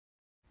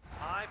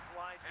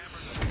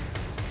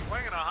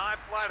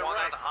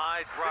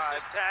high drive.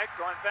 This is tag,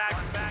 going back.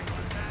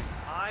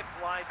 High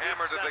fly, deep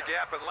Hammer to the center.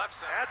 gap and left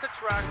center. At the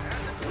track,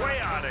 way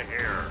out of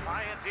here.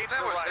 High and deep That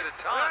to was right. hit a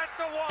ton. At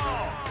the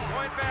wall,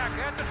 going back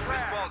at the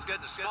track. This ball's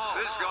getting small.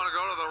 This is going to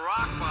go to the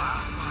rock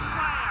pile.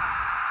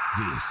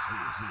 This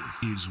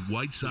is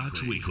White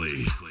Sox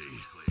Weekly.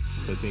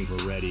 I think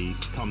we're ready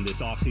come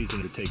this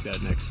offseason to take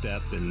that next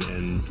step and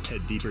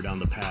head deeper down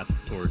the path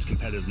towards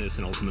competitiveness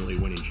and ultimately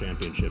winning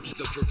championships.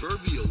 The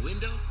proverbial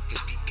window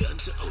has begun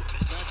to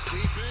open. That's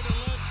deep into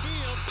left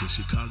field. The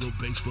Chicago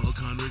Baseball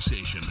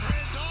Conversation. And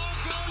dog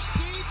goes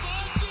deep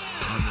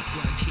again. On the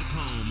flagship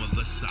home of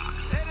the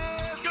Sox.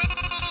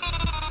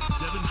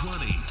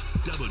 720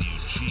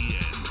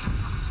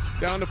 WGN.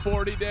 Down to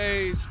 40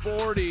 days,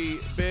 40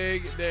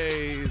 big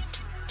days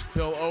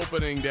till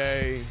opening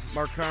day.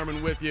 Mark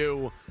Carman with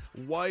you.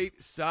 White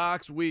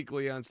Sox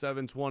Weekly on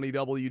 720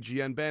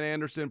 WGN. Ben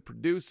Anderson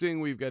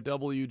producing. We've got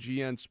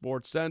WGN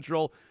Sports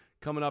Central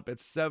coming up at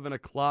 7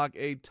 o'clock.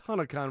 A ton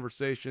of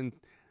conversation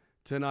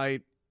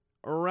tonight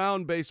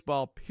around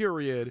baseball,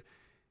 period,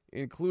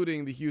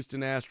 including the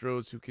Houston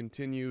Astros, who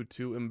continue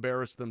to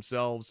embarrass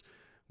themselves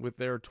with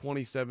their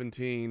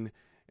 2017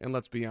 and,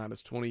 let's be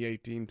honest,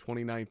 2018,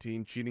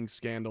 2019 cheating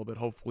scandal that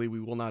hopefully we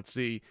will not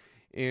see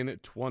in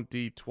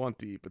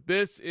 2020. But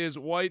this is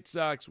White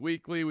Sox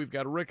Weekly. We've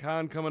got Rick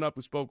Hahn coming up,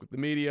 who spoke with the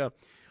media.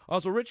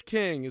 Also, Rich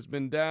King has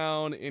been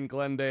down in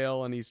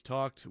Glendale, and he's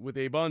talked with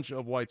a bunch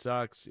of White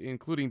Sox,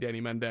 including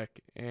Danny Mendick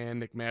and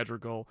Nick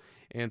Madrigal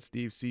and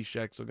Steve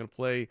Cishek. So I'm going to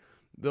play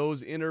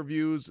those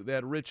interviews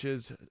that Rich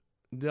has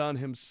done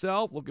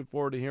himself. Looking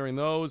forward to hearing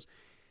those.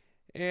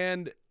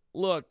 And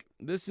look,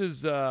 this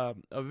is a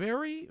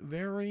very,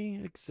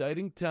 very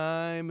exciting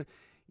time,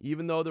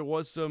 even though there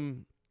was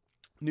some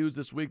news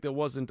this week that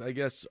wasn't, I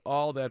guess,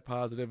 all that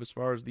positive as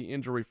far as the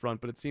injury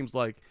front, but it seems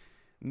like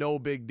no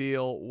big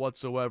deal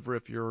whatsoever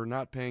if you're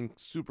not paying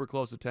super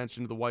close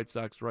attention to the White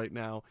Sox right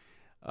now.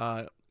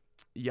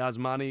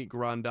 Yasmani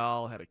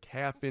Grandal had a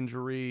calf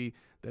injury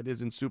that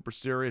isn't super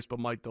serious, but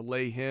might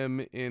delay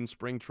him in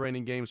spring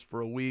training games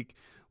for a week.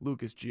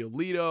 Lucas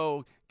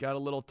Giolito got a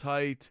little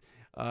tight.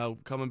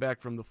 Coming back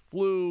from the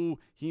flu,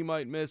 he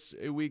might miss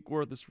a week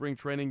worth of spring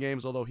training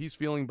games, although he's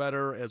feeling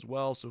better as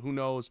well, so who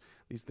knows?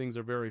 These things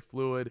are very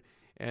fluid.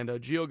 And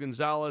Gio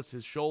Gonzalez,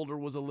 his shoulder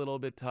was a little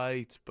bit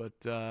tight, but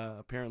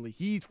apparently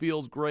he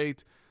feels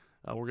great.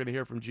 We're going to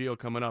hear from Gio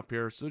coming up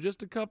here. So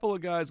just a couple of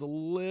guys a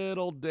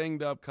little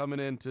dinged up coming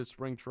into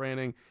spring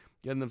training,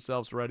 getting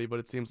themselves ready, but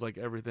it seems like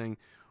everything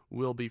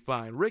will be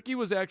fine. Ricky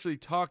was actually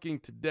talking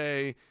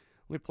today.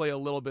 Let me play a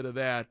little bit of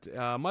that.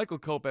 Michael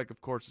Kopech,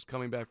 of course, is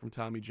coming back from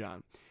Tommy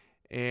John.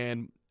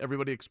 And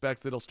everybody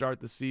expects that he'll start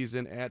the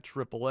season at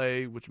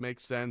AAA, which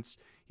makes sense.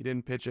 He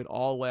didn't pitch at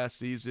all last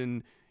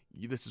season.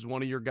 This is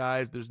one of your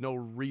guys. There's no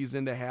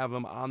reason to have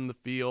him on the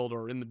field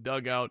or in the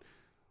dugout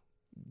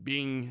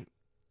being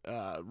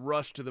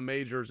rushed to the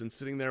majors and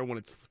sitting there when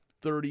it's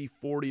 30,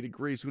 40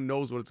 degrees. Who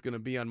knows what it's going to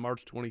be on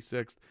March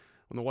 26th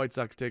when the White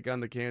Sox take on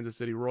the Kansas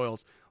City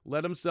Royals.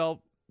 Let himself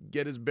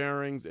get his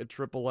bearings at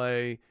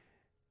AAA,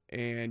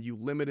 and you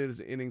limit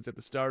his innings at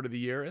the start of the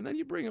year, and then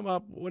you bring him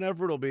up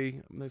whenever it'll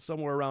be.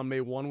 Somewhere around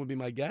May 1 would be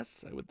my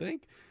guess, I would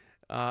think.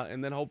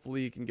 And then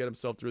hopefully he can get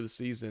himself through the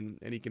season,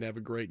 and he can have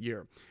a great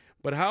year.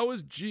 But how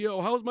is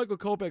Michael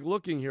Kopech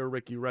looking here,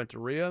 Ricky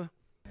Renteria?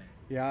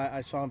 Yeah,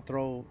 I saw him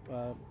throw,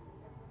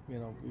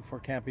 before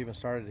camp even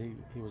started,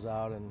 he was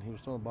out, and he was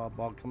throwing the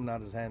ball coming out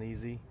of his hand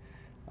easy.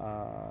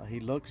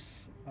 He looks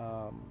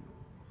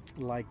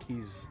like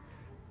he's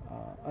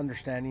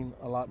understanding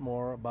a lot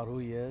more about who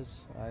he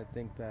is. I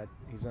think that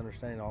he's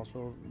understanding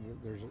also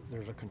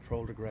there's a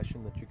controlled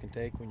aggression that you can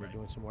take when you're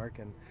doing some work,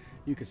 and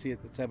you can see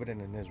it's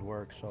evident in his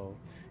work. So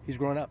he's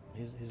growing up.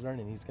 He's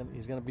learning.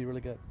 He's gonna be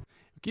really good.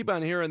 Keep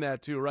on hearing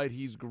that too, right?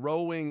 He's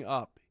growing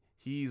up.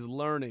 He's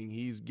learning.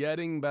 He's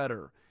getting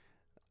better.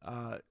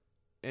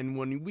 And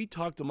when we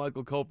talk to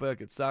Michael Kopech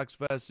at Sox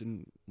Fest,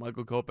 and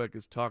Michael Kopech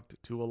has talked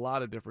to a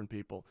lot of different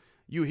people,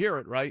 you hear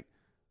it, right?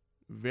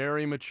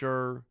 Very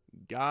mature,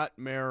 got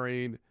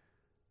married,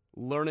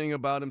 learning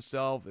about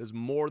himself as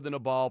more than a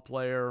ball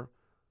player,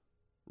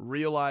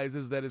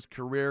 realizes that his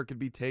career could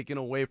be taken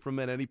away from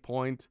him at any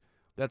point.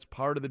 That's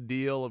part of the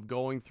deal of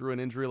going through an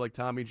injury like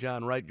Tommy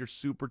John, right? You're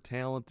super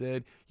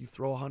talented. You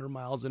throw 100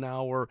 miles an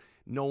hour.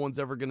 No one's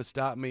ever going to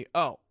stop me.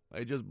 Oh,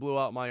 I just blew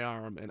out my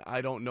arm, and I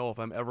don't know if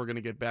I'm ever going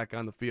to get back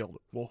on the field.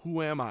 Well,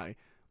 who am I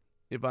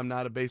if I'm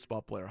not a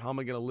baseball player? How am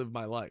I going to live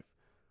my life?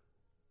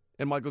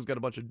 And Michael's got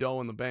a bunch of dough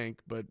in the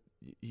bank, but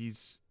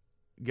he's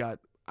got,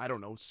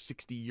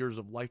 60 years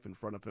of life in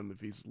front of him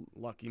if he's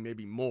lucky,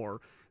 maybe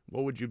more.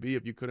 What would you be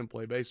if you couldn't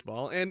play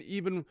baseball? And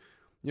even,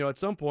 at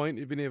some point,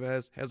 even if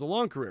it has a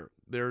long career,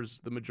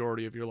 there's the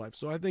majority of your life.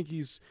 So I think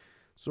he's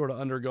sort of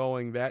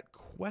undergoing that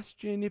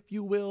question, if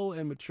you will,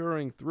 and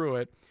maturing through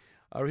it.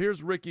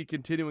 Here's Ricky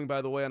continuing,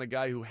 by the way, on a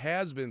guy who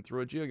has been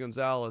through it, Gio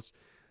Gonzalez,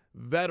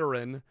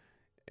 veteran,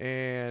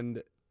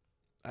 and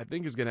I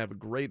think is going to have a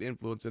great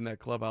influence in that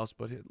clubhouse,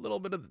 but a little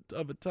bit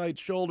of a tight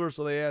shoulder,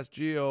 so they asked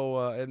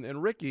Gio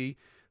and Ricky,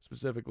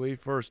 specifically.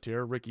 First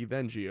here, Ricky,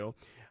 then Gio.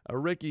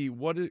 Ricky,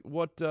 what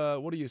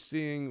are you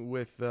seeing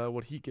with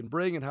what he can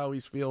bring and how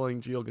he's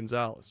feeling, Gio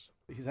Gonzalez?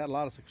 He's had a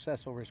lot of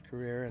success over his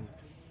career,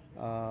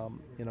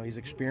 and his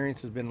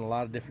experience has been in a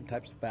lot of different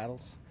types of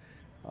battles.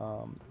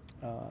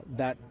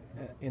 That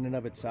in and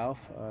of itself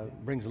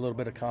brings a little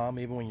bit of calm,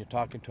 even when you're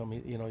talking to him.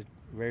 He's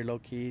very low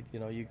keyed.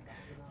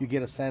 You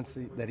get a sense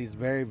that he's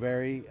very,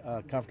 very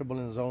comfortable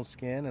in his own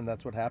skin, and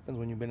that's what happens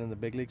when you've been in the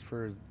big leagues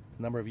for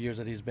the number of years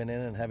that he's been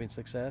in and having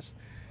success.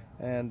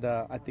 And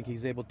I think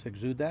he's able to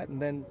exude that, and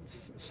then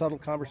subtle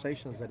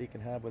conversations that he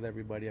can have with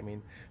everybody. I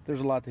mean, there's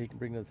a lot that he can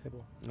bring to the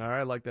table. All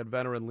right, like that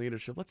veteran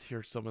leadership. Let's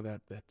hear some of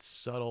that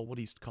subtle, what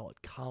do you call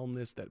it,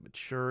 calmness, that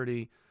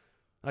maturity.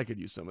 I could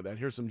use some of that.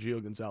 Here's some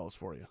Gio Gonzalez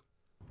for you.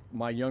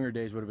 My younger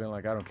days would have been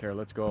like, I don't care,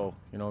 let's go.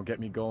 Get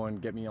me going,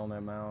 get me on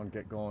that mound,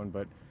 get going.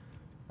 But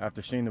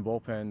after seeing the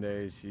bullpen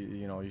days,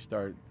 you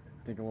start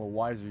thinking a little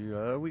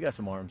wiser. We got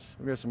some arms.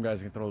 We got some guys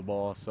who can throw the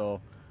ball.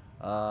 So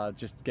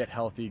just get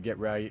healthy, get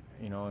right,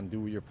 and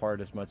do your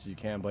part as much as you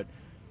can. But,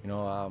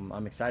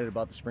 I'm excited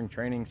about the spring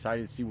training,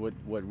 excited to see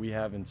what we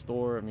have in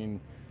store. I mean,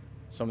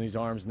 some of these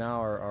arms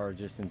now are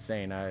just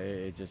insane.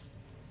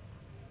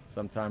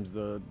 Sometimes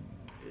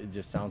it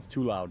just sounds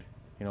too loud.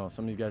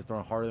 Some of these guys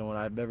throwing harder than what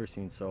I've ever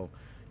seen. So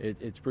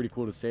it's pretty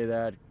cool to say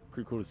that,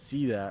 pretty cool to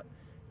see that.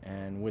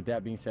 And with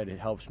that being said, it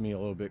helps me a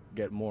little bit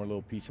get more a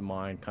little peace of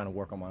mind, kind of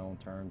work on my own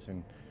terms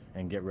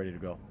and get ready to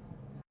go.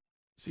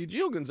 See,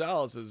 Gio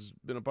Gonzalez has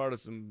been a part of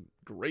some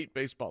great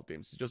baseball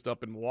teams. He's just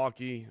up in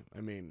Milwaukee. I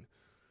mean,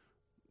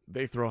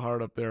 they throw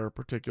hard up there,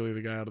 particularly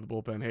the guy out of the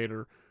bullpen,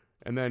 Hader.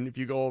 And then if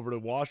you go over to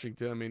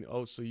Washington,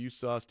 so you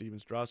saw Steven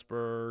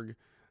Strasburg,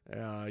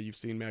 you've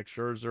seen Max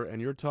Scherzer,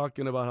 and you're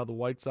talking about how the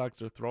White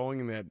Sox are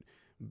throwing that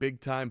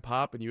big-time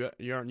pop, and you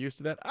aren't used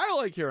to that. I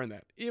like hearing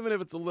that, even if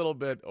it's a little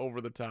bit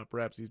over the top.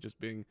 Perhaps he's just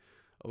being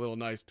a little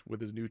nice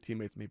with his new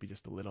teammates, maybe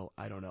just a little.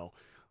 I don't know.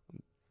 I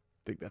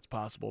think that's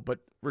possible. But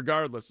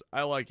regardless,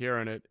 I like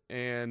hearing it.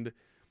 And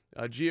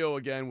Gio,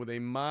 again,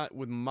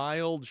 with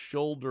mild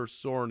shoulder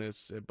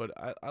soreness, but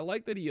I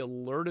like that he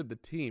alerted the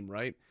team,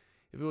 right?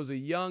 If it was a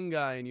young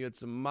guy and you had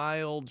some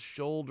mild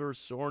shoulder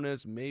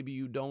soreness, maybe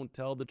you don't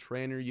tell the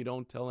trainer, you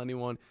don't tell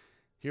anyone.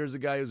 Here's a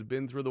guy who's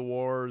been through the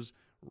wars,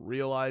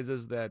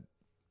 realizes that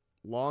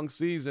long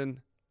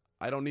season,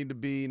 I don't need to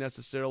be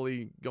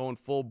necessarily going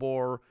full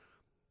bore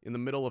in the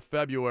middle of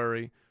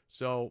February.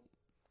 So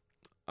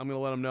I'm going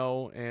to let him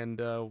know, and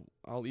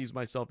I'll ease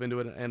myself into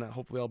it, and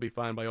hopefully I'll be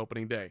fine by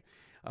opening day.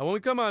 When we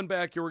come on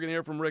back here, we're going to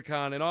hear from Rick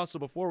Hahn. And also,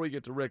 before we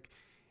get to Rick,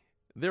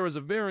 there was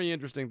a very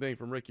interesting thing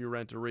from Ricky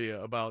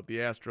Renteria about the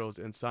Astros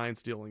and sign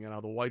stealing and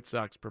how the White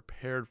Sox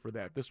prepared for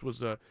that. This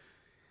was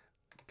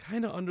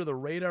kind of under the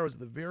radar. It was at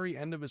the very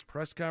end of his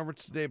press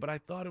conference today, but I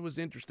thought it was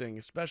interesting,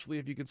 especially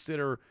if you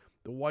consider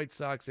the White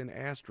Sox and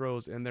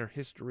Astros and their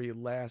history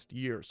last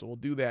year. So we'll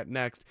do that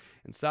next.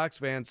 And Sox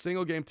fans,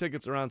 single game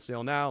tickets are on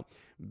sale now.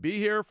 Be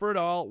here for it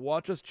all.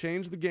 Watch us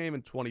change the game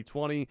in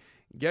 2020.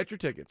 Get your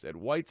tickets at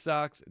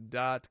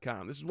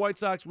whitesox.com. This is White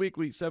Sox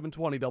Weekly,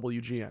 720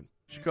 WGN.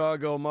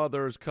 Chicago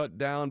mothers cut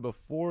down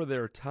before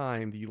their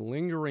time the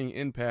lingering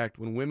impact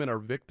when women are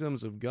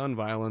victims of gun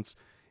violence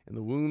and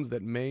the wounds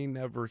that may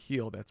never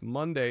heal. That's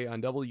Monday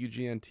on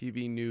WGN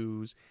TV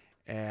News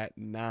at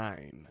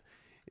 9.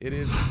 It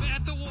is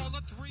At the wall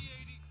at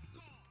 380.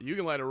 You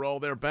can let it roll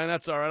there, Ben.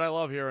 That's all right. I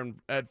love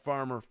hearing Ed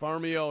Farmer.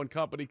 Farmio and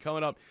company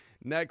coming up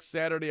next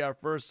Saturday, our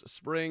first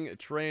spring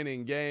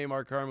training game.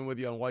 Mark Harmon with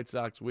you on White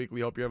Sox Weekly.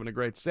 Hope you're having a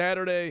great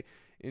Saturday,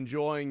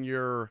 enjoying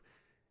your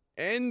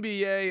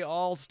NBA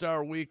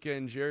All-Star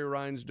Weekend. Jerry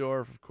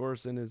Reinsdorf, of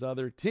course, and his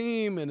other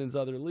team and his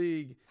other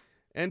league,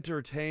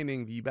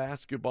 entertaining the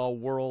basketball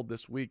world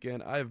this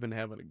weekend. I've been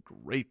having a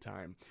great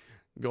time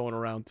going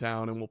around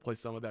town, and we'll play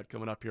some of that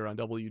coming up here on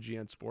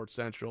WGN Sports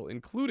Central,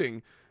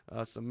 including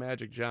some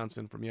Magic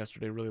Johnson from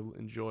yesterday. Really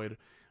enjoyed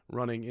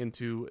running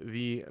into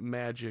the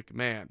Magic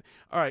Man.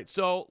 All right,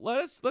 so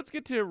let's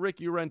get to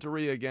Ricky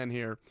Renteria again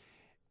here.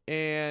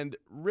 And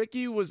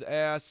Ricky was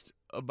asked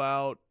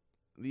about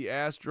the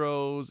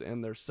Astros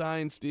and their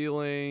sign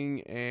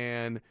stealing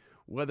and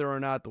whether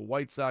or not the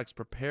White Sox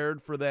prepared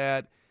for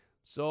that.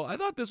 So I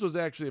thought this was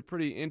actually a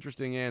pretty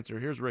interesting answer.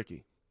 Here's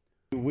Ricky.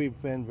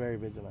 We've been very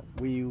vigilant.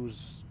 We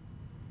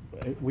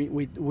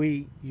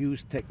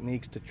use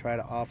techniques to try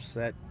to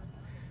offset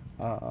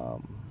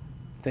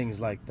things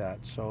like that.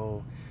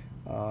 So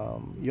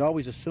you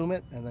always assume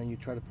it, and then you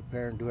try to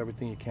prepare and do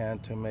everything you can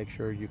to make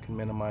sure you can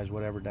minimize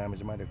whatever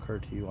damage might occur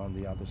to you on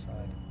the other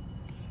side.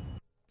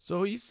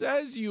 So he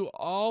says you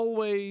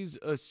always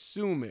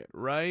assume it,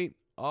 right?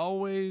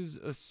 Always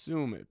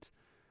assume it.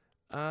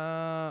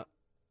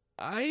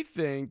 I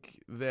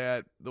think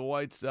that the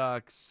White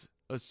Sox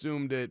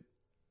assumed it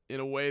in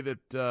a way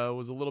that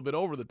was a little bit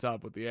over the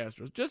top with the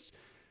Astros. Just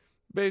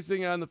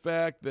basing on the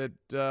fact that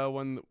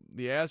when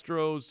the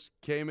Astros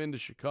came into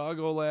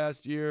Chicago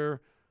last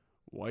year,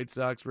 White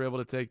Sox were able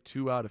to take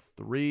 2 out of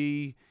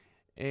 3.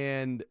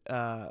 And,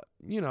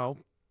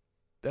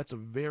 that's a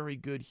very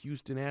good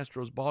Houston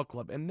Astros ball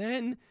club. And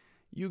then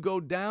you go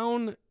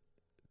down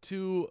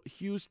to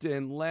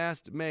Houston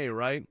last May,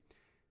 right?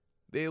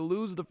 They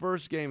lose the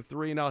first game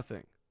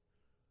 3-0.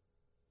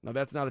 Now,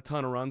 that's not a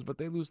ton of runs, but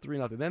they lose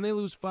 3-0. Then they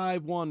lose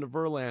 5-1 to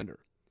Verlander.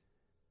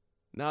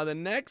 Now, the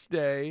next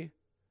day,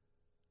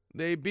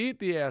 they beat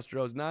the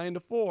Astros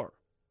 9-4.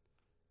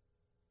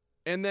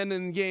 And then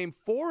in game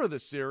 4 of the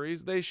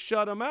series, they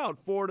shut them out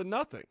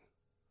 4-0.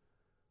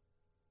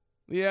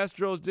 The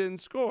Astros didn't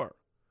score.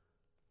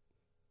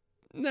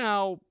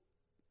 Now,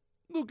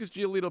 Lucas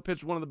Giolito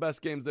pitched one of the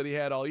best games that he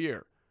had all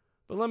year.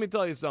 But let me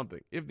tell you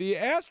something. If the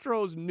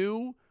Astros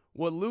knew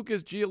what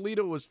Lucas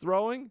Giolito was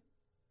throwing,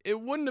 it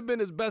wouldn't have been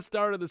his best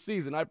start of the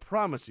season, I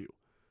promise you.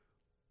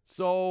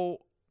 So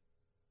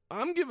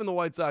I'm giving the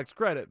White Sox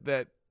credit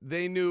that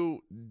they knew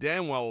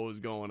damn well what was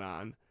going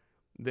on.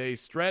 They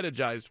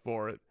strategized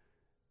for it.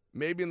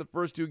 Maybe in the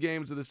first 2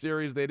 games of the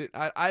series, they didn't.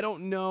 I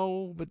don't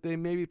know, but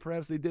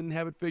perhaps they didn't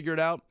have it figured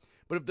out.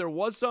 But if there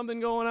was something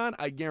going on,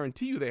 I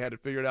guarantee you they had it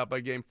figured out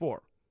by game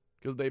 4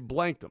 because they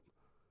blanked them.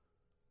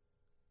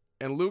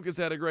 And Lucas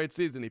had a great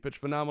season. He pitched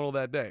phenomenal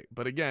that day.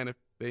 But again, if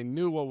they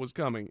knew what was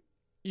coming,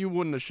 you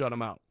wouldn't have shut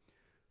him out.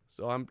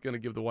 So I'm going to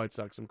give the White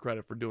Sox some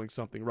credit for doing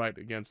something right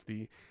against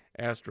the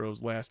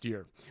Astros last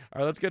year. All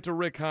right, let's get to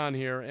Rick Hahn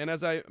here. And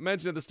as I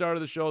mentioned at the start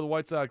of the show, the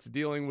White Sox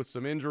dealing with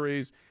some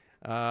injuries.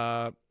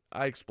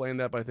 I explained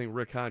that, but I think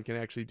Rick Hahn can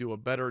actually do a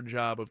better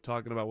job of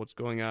talking about what's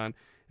going on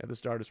at the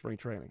start of spring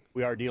training.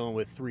 We are dealing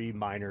with 3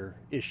 minor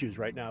issues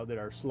right now that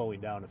are slowing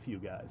down a few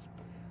guys.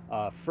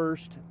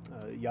 First,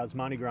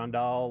 Yasmani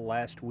Grandal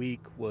last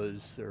week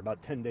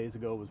about 10 days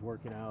ago, was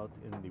working out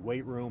in the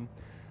weight room,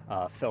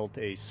 felt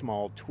a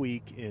small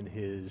tweak in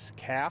his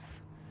calf.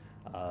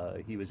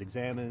 He was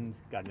examined,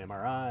 got an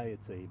MRI.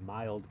 It's a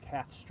mild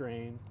calf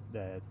strain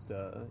that,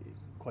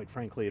 quite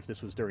frankly, if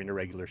this was during the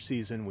regular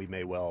season, we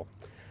may well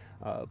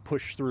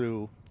push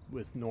through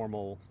with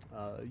normal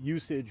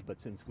usage,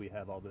 but since we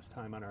have all this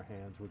time on our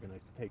hands, we're going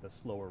to take a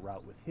slower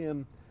route with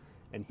him,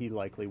 and he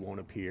likely won't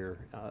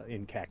appear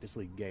in Cactus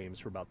League games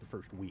for about the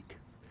first week.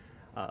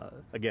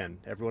 Again,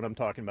 everyone I'm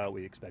talking about,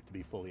 we expect to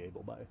be fully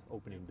able by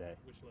opening day.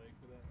 Which leg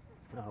for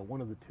that?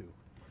 One of the 2.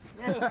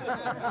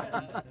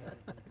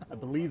 I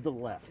believe the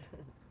left.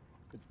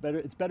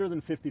 It's better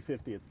than 50-50,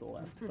 it's the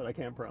left, but I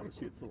can't promise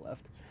you it's the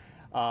left.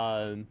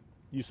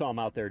 You saw him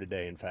out there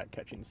today, in fact,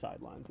 catching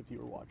sidelines if you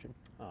were watching,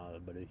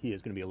 but he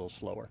is going to be a little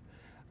slower.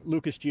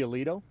 Lucas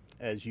Giolito,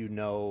 as you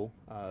know,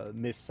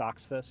 missed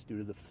Sox Fest due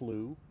to the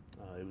flu.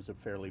 It was a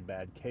fairly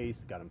bad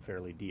case, got him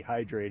fairly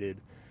dehydrated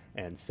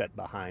and set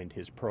behind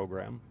his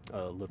program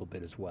a little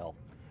bit as well.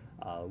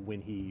 When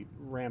he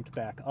ramped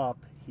back up,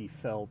 he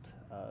felt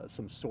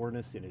some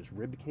soreness in his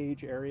rib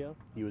cage area.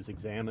 He was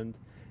examined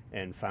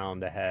and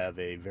found to have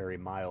a very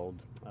mild,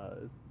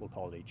 we'll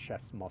call it a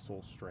chest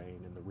muscle strain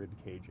in the rib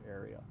cage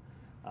area.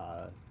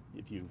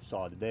 If you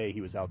saw today,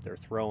 he was out there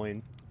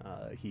throwing.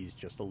 He's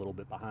just a little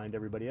bit behind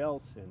everybody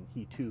else, and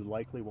he too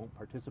likely won't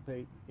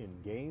participate in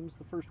games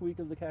the first week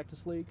of the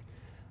Cactus League.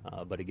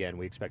 But again,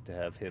 we expect to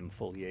have him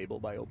fully able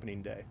by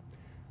opening day.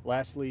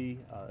 Lastly,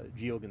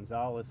 Gio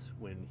Gonzalez,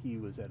 when he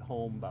was at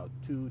home about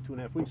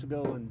 2.5 weeks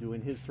ago and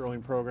doing his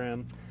throwing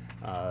program,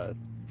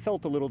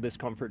 felt a little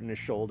discomfort in his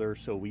shoulder,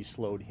 so we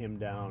slowed him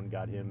down,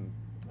 got him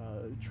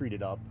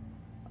treated up.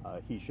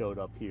 He showed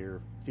up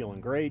here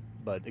feeling great,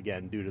 but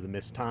again, due to the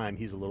missed time,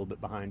 he's a little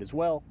bit behind as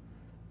well.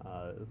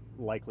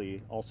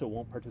 Likely also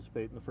won't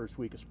participate in the first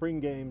week of spring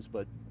games,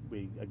 but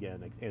we,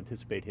 again,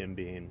 anticipate him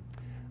being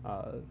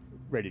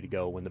ready to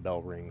go when the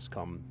bell rings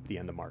come the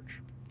end of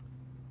March.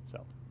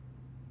 So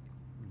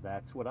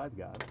that's what I've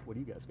got. What do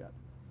you guys got?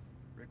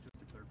 Rick, just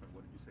to clarify,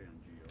 what did you say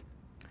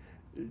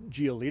on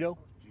Giolito?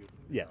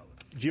 Yeah,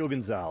 Gio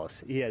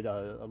Gonzalez. He had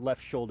a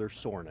left shoulder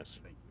soreness,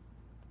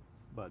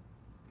 but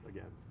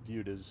again,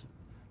 viewed as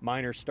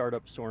minor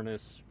startup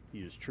soreness.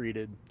 He was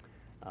treated,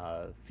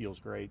 feels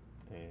great,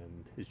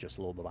 and is just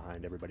a little bit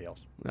behind everybody else.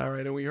 All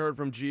right, and we heard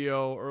from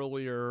Gio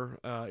earlier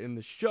in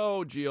the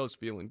show. Gio's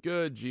feeling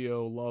good.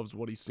 Gio loves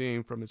what he's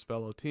seeing from his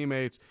fellow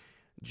teammates.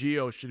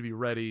 Gio should be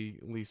ready,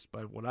 at least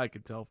by what I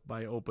could tell,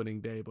 by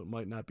opening day, but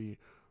might not be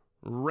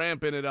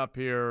ramping it up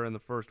here in the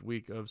first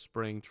week of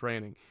spring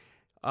training.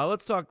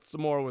 Let's talk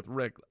some more with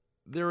Rick.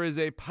 There is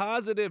a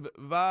positive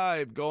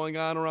vibe going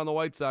on around the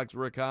White Sox,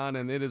 Rick Hahn,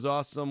 and it is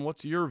awesome.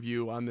 What's your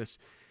view on this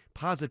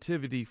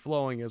positivity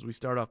flowing as we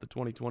start off the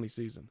 2020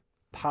 season?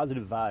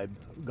 Positive vibe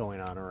going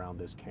on around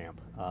this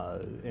camp,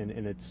 and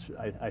it's,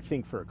 I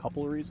think, for a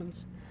couple of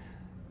reasons.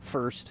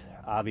 First,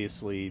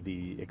 obviously,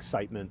 the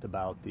excitement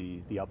about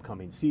the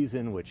upcoming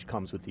season, which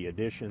comes with the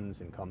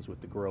additions and comes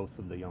with the growth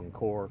of the young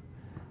core.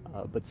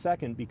 But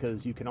second,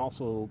 because you can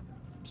also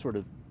sort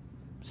of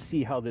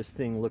see how this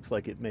thing looks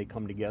like it may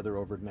come together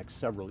over the next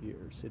several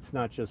years. It's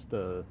not just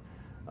a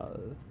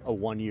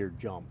one-year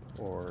jump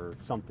or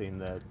something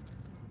that,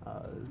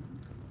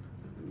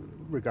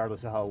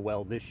 regardless of how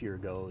well this year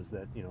goes,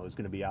 that is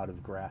going to be out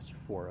of grasp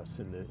for us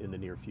in the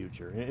near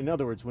future. In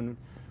other words, when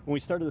we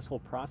started this whole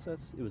process,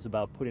 it was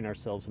about putting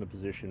ourselves in a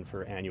position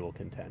for annual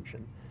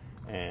contention.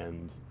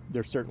 And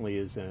there certainly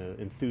is an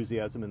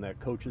enthusiasm in that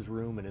coach's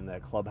room and in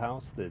that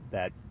clubhouse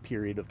that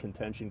period of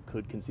contention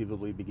could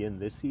conceivably begin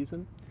this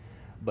season.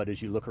 But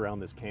as you look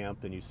around this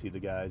camp and you see the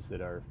guys that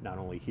are not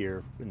only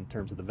here in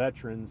terms of the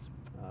veterans,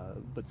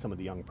 but some of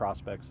the young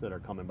prospects that are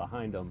coming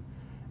behind them,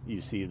 you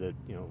see that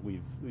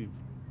we've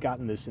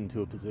gotten this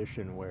into a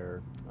position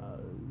where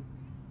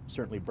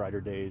certainly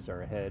brighter days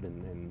are ahead,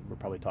 and we're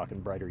probably talking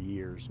brighter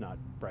years, not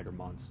brighter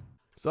months.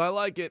 So I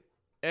like it.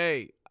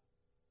 Hey,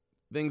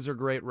 things are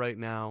great right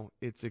now.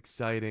 It's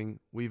exciting.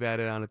 We've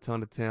added on a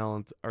ton of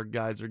talent. Our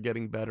guys are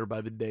getting better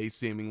by the day,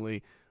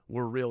 seemingly.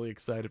 We're really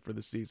excited for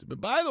the season.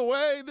 But by the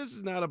way, this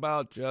is not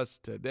about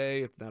just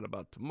today. It's not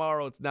about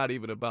tomorrow. It's not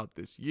even about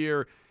this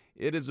year.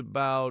 It is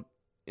about,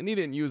 and he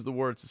didn't use the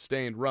word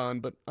sustained run,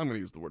 but I'm going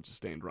to use the word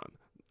sustained run.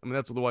 I mean,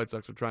 that's what the White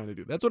Sox are trying to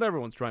do. That's what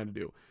everyone's trying to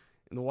do.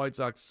 And the White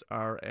Sox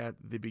are at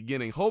the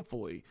beginning,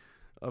 hopefully,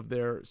 of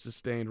their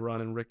sustained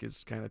run, and Rick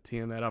is kind of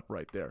teeing that up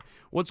right there.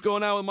 What's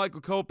going on with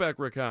Michael Kopech,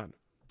 Rick Hahn?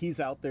 He's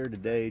out there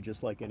today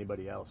just like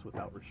anybody else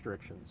without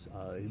restrictions.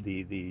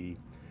 The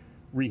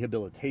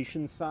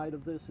rehabilitation side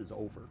of this is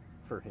over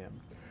for him.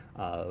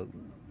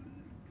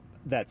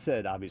 That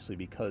said, obviously,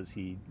 because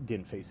he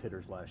didn't face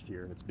hitters last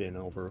year, and it's been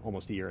over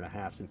almost a year and a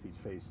half since he's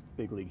faced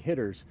big league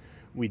hitters,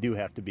 we do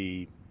have to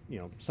be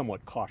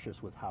somewhat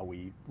cautious with how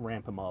we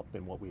ramp him up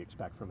and what we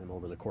expect from him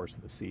over the course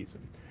of the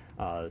season.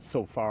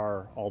 So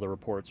far, all the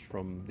reports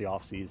from the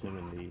offseason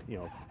and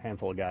the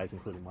handful of guys,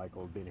 including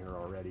Michael, have been here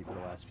already for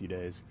the last few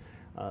days.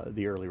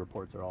 The early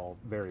reports are all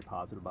very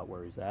positive about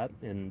where he's at,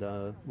 and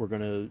we're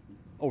going to,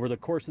 over the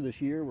course of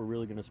this year, we're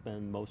really going to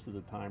spend most of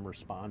the time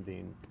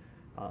responding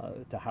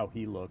to how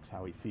he looks,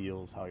 how he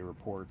feels, how he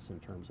reports in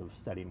terms of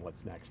setting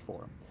what's next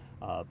for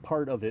him.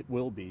 Part of it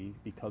will be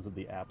because of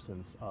the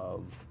absence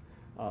of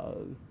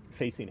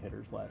facing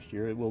hitters last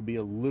year. It will be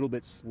a little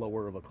bit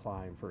slower of a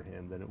climb for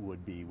him than it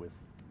would be with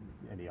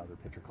any other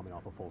pitcher coming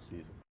off a full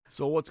season.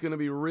 So what's going to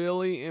be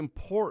really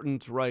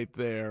important right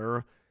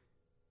there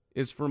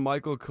is for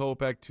Michael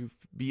Kopech to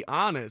be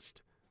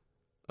honest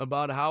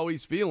about how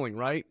he's feeling,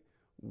 right?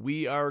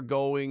 We are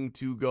going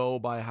to go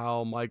by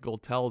how Michael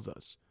tells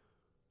us.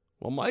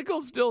 Well,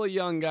 Michael's still a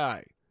young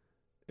guy,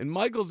 and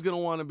Michael's going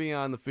to want to be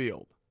on the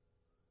field.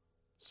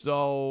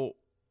 So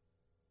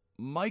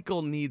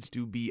Michael needs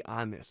to be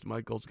honest.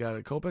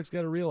 Kopech's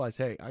got to realize,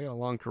 hey, I got a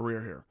long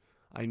career here.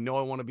 I know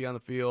I want to be on the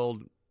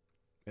field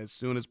as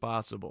soon as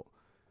possible.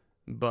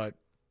 But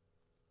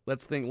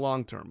let's think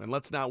long term, and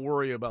let's not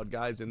worry about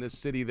guys in this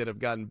city that have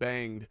gotten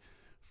banged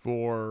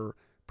for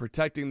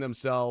protecting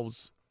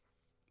themselves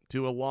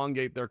to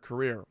elongate their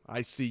career.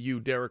 I see you,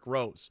 Derrick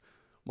Rose.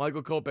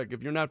 Michael Kopech,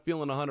 if you're not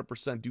feeling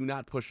 100%, do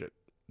not push it.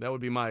 That would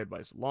be my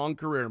advice. Long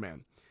career,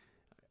 man.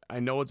 I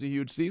know it's a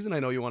huge season. I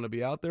know you want to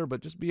be out there,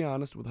 but just be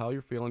honest with how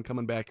you're feeling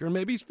coming back here.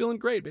 Maybe he's feeling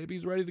great. Maybe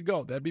he's ready to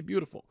go. That'd be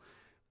beautiful.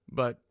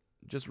 But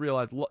just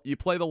realize you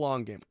play the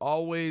long game.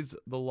 Always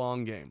the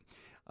long game.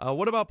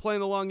 What about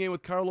playing the long game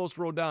with Carlos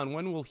Rodon?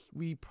 When will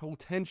we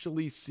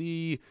potentially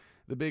see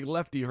the big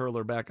lefty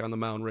hurler back on the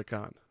mound, Rick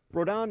Hahn?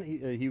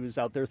 Rodon, he was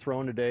out there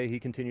throwing today. He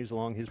continues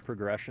along his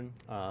progression.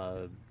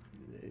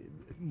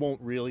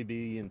 Won't really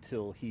be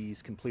until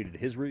he's completed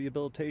his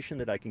rehabilitation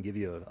that I can give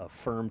you a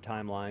firm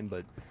timeline,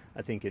 but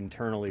I think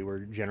internally we're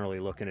generally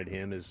looking at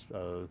him as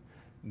a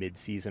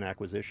mid-season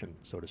acquisition,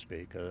 so to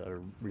speak, a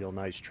real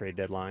nice trade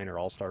deadline or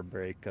all-star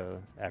break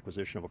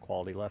acquisition of a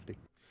quality lefty.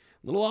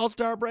 Little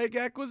all-star break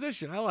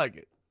acquisition. I like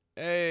it.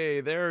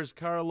 Hey, there's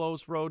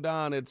Carlos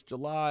Rodon. It's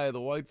July.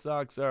 The White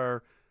Sox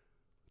are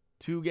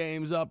 2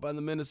 games up on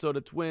the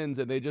Minnesota Twins,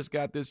 and they just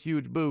got this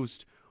huge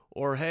boost.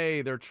 Or,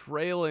 hey, they're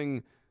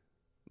trailing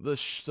the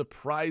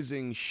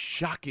surprising,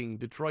 shocking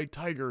Detroit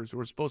Tigers, who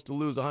are supposed to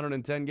lose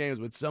 110 games,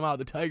 but somehow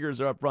the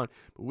Tigers are up front.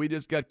 But we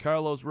just got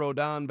Carlos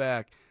Rodon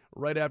back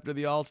right after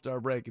the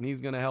All-Star break, and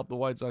he's going to help the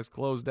White Sox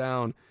close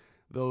down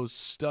those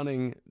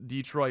stunning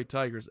Detroit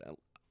Tigers.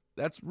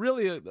 That's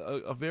really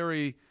a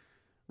very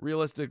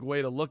realistic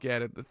way to look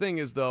at it. The thing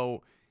is,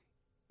 though,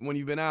 when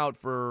you've been out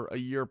for a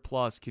year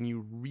plus, can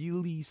you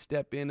really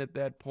step in at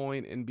that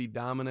point and be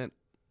dominant?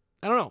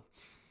 I don't know.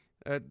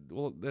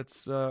 Well,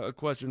 that's a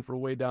question for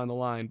way down the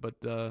line, but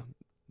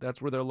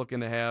that's where they're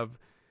looking to have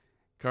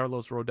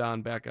Carlos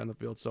Rodon back on the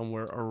field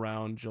somewhere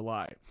around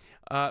July.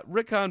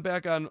 Rick Hahn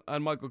back on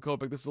Michael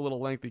Kopech. This is a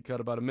little lengthy cut,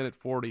 about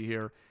 1:40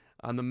 here,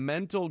 on the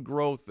mental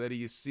growth that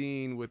he's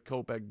seen with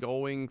Kopech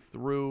going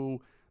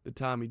through the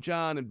Tommy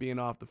John and being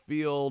off the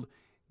field,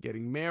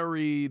 getting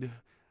married,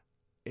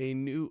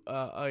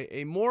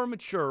 a more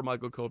mature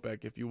Michael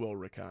Kopech, if you will,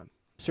 Rick Hahn.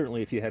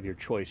 Certainly, if you have your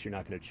choice, you're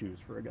not going to choose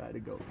for a guy to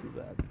go through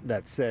that.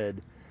 That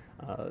said,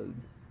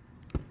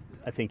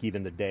 I think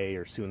even the day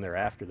or soon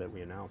thereafter that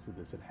we announced that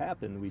this had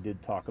happened, we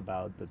did talk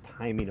about the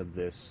timing of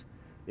this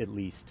at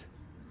least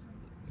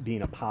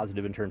being a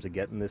positive in terms of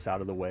getting this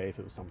out of the way if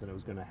it was something that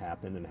was going to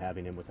happen and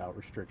having him without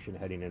restriction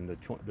heading into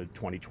the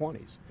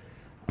 2020s.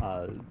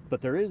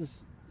 But there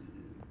is,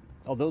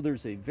 although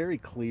there's a very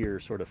clear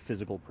sort of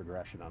physical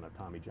progression on a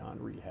Tommy John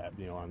rehab,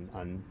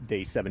 on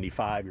day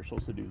 75 you're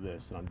supposed to do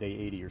this, and on day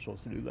 80 you're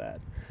supposed to do that.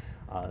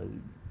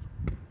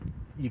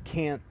 you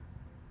can't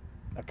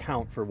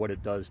account for what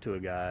it does to a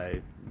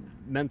guy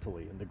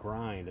mentally, and the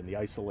grind and the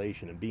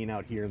isolation and being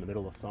out here in the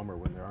middle of summer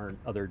when there aren't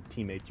other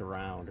teammates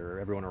around or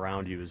everyone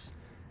around you is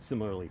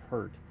similarly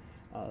hurt.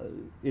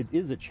 It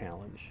is a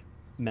challenge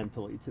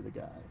mentally to the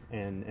guy,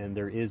 and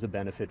there is a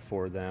benefit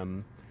for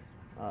them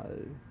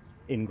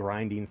in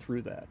grinding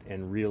through that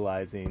and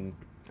realizing,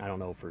 I don't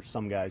know, for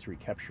some guys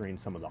recapturing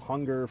some of the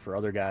hunger, for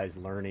other guys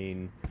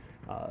learning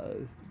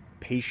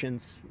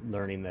patience,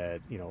 learning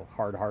that, you know,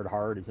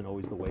 hard isn't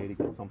always the way to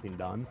get something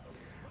done.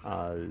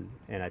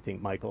 And I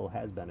think Michael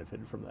has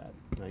benefited from that.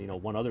 You know,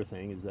 one other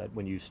thing is that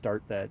when you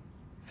start that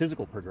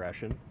physical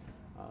progression,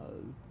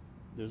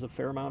 there's a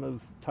fair amount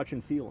of touch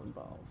and feel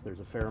involved. There's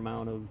a fair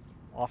amount of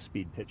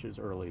off-speed pitches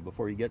early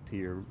before you get to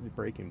your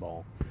breaking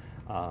ball.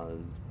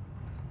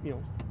 You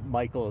know,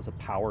 Michael, as a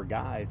power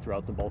guy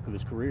throughout the bulk of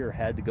his career,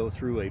 had to go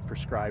through a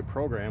prescribed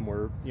program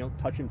where, you know,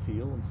 touch and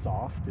feel and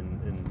soft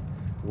and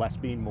less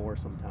being more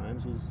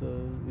sometimes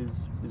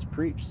is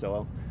preached.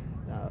 So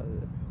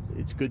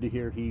it's good to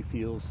hear he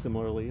feels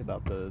similarly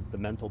about the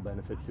mental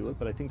benefit to it,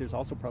 but I think there's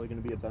also probably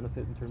going to be a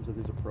benefit in terms of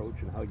his approach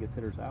and how he gets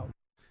hitters out.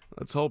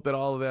 Let's hope that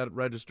all of that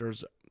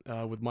registers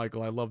with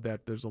Michael. I love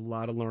that. There's a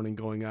lot of learning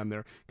going on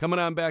there. Coming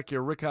on back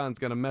here, Rick Hahn's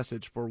got a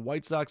message for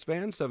White Sox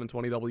fans,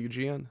 720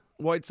 WGN.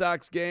 White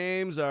Sox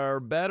games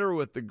are better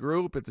with the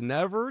group. It's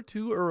never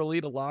too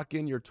early to lock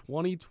in your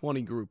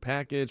 2020 group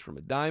package, from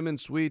a diamond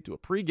suite to a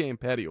pregame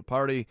patio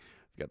party.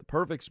 You've got the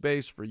perfect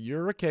space for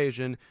your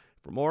occasion.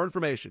 For more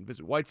information,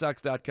 visit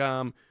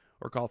whitesox.com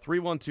or call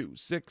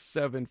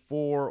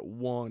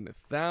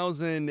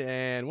 312-674-1000.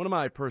 And one of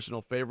my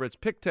personal favorites,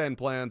 Pick 10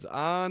 plans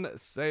on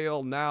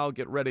sale now.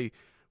 Get ready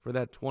for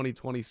that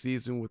 2020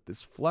 season with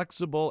this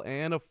flexible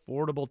and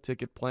affordable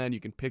ticket plan. You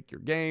can pick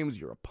your games,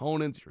 your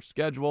opponents, your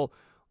schedule.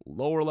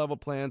 Lower level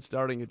plans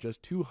starting at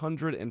just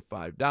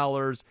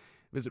 $205.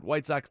 Visit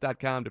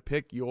whitesox.com to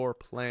pick your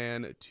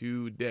plan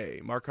today.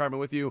 Mark Harmon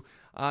with you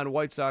on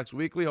White Sox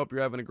Weekly. Hope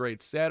you're having a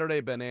great Saturday.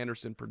 Ben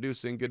Anderson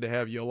producing. Good to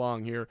have you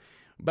along here.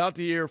 About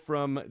to hear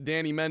from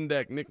Danny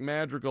Mendick, Nick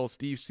Madrigal,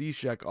 Steve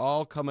Cishek,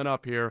 all coming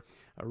up here.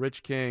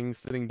 Rich King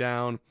sitting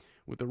down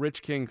with the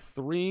Rich King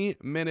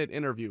 3-minute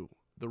interview.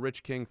 The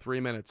Rich King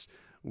 3 minutes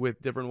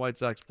with different White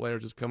Sox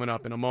players is coming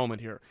up in a moment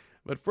here.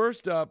 But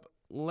first up,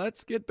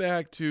 let's get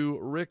back to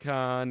Rick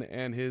Hahn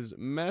and his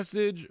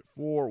message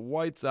for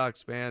White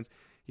Sox fans.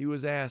 He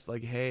was asked,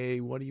 like, hey,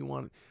 what do you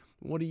want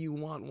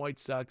White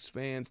Sox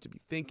fans to be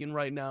thinking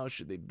right now?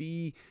 Should they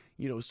be,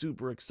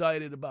 super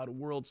excited about a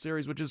World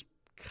Series, which is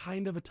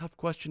kind of a tough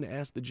question to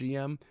ask the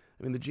GM.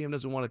 I mean, the GM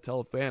doesn't want to tell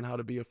a fan how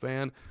to be a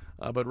fan,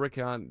 but Rick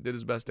Hahn did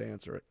his best to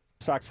answer it.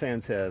 Sox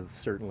fans have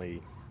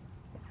certainly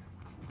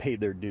paid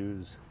their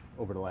dues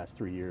over the last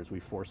 3 years. We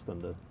forced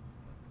them to,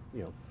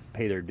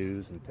 pay their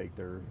dues and take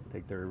their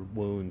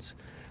wounds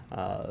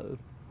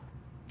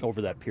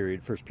over that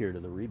first period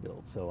of the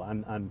rebuild. So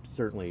I'm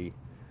certainly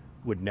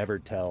would never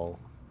tell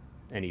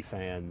any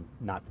fan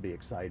not to be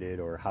excited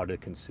or how to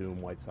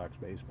consume White Sox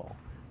baseball.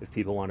 If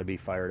people want to be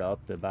fired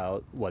up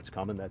about what's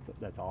coming,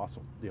 that's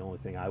awesome. The only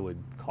thing I would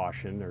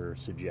caution or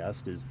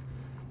suggest is,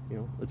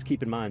 let's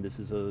keep in mind this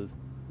is a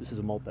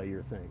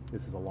multi-year thing.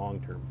 This is a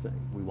long-term thing.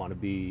 We want to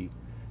be.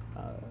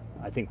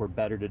 I think we're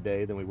better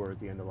today than we were at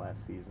the end of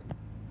last season.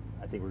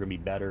 I think we're going to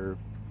be better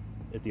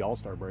at the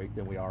All-Star break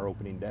than we are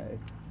opening day.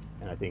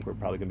 And I think we're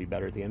probably going to be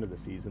better at the end of the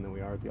season than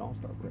we are at the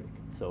All-Star break.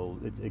 So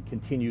it's a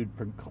continued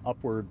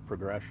upward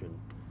progression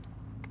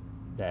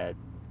that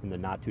in the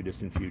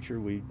not-too-distant future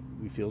we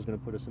feel is going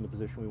to put us in the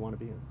position we want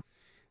to be in.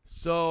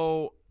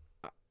 So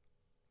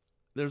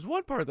there's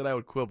one part that I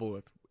would quibble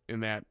with in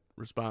that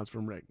response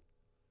from Rick.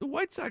 The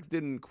White Sox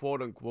didn't,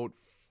 quote-unquote,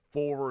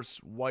 force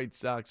White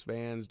Sox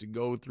fans to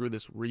go through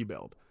this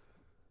rebuild.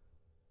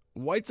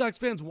 White Sox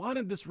fans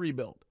wanted this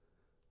rebuild.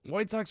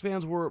 White Sox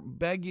fans were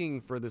begging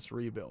for this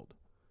rebuild.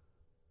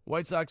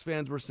 White Sox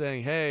fans were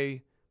saying,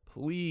 hey,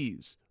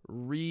 please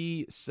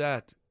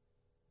reset.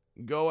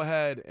 Go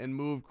ahead and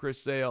move Chris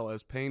Sale,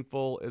 as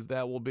painful as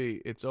that will be.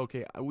 It's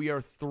okay. We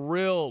are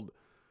thrilled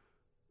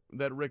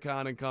that Rick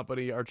Hahn and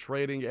company are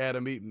trading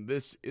Adam Eaton.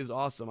 This is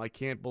awesome. I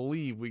can't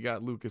believe we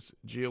got Lucas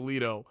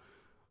Giolito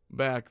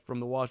back from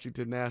the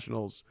Washington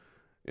Nationals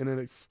in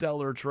a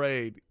stellar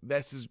trade.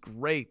 This is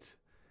great.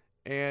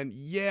 And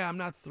yeah, I'm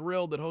not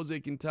thrilled that Jose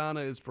Quintana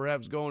is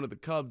perhaps going to the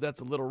Cubs. That's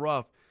a little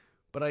rough.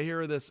 But I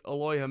hear this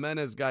Eloy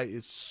Jimenez guy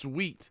is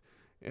sweet.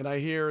 And I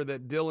hear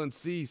that Dylan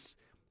Cease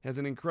has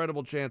an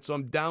incredible chance. So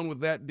I'm down with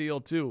that deal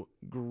too.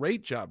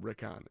 Great job,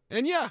 Rick Hahn.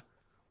 And yeah,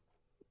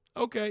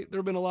 okay, there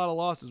have been a lot of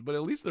losses, but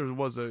at least there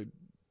was a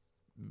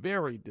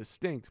very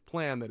distinct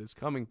plan that is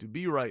coming to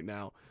be right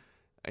now.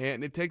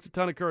 And it takes a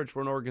ton of courage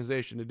for an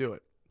organization to do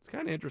it. It's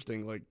kind of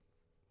interesting, like,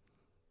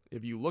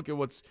 if you look at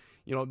what's,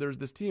 there's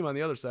this team on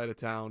the other side of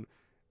town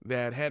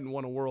that hadn't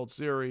won a World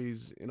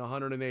Series in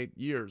 108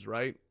 years,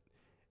 right?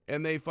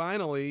 And they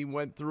finally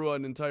went through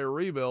an entire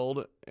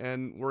rebuild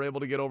and were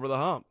able to get over the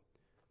hump.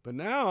 But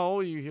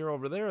now you hear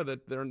over there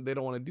that they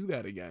don't want to do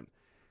that again.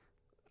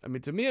 I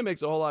mean, to me, it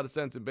makes a whole lot of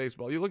sense in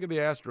baseball. You look at the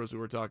Astros who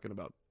we're talking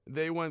about.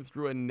 They went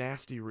through a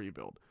nasty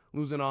rebuild,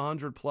 losing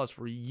 100+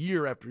 for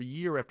year after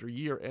year after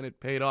year, and it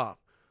paid off.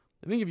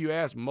 I think if you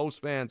ask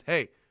most fans,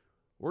 hey,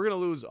 we're going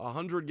to lose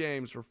 100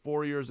 games for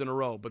 4 years in a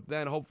row, but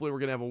then hopefully we're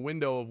going to have a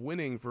window of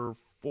winning for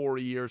 4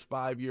 years,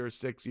 5 years,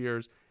 6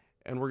 years,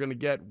 and we're going to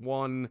get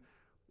 1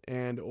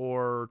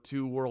 or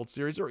 2 World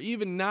Series, or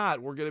even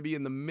not, we're going to be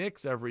in the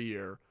mix every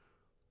year.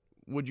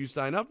 Would you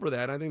sign up for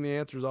that? I think the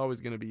answer is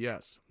always going to be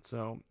yes.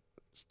 So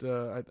just,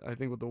 I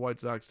think what the White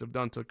Sox have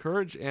done took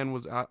courage and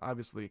was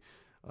obviously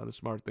the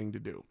smart thing to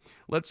do.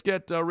 Let's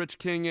get Rich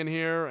King in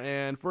here,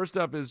 and first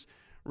up is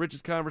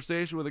Rich's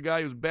conversation with a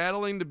guy who's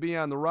battling to be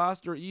on the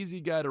roster. Easy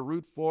guy to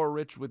root for.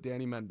 Rich with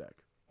Danny Mendeck.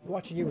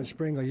 Watching you in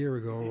spring a year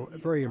ago,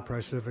 very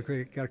impressive.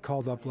 I got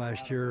called up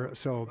last year,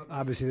 so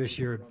obviously this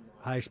year,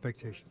 high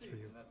expectations for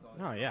you.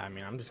 Oh, yeah. I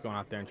mean, I'm just going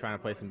out there and trying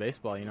to play some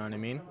baseball, you know what I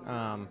mean?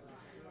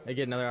 I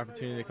get another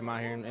opportunity to come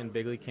out here in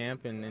big league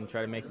camp and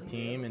try to make the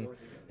team, and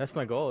that's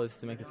my goal, is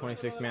to make the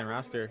 26-man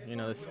roster, you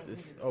know,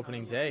 this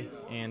opening day.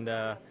 And,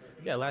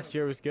 yeah, last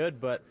year was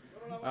good, but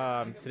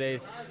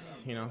today's,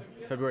 you know,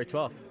 February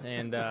 12th,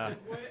 and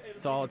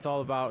it's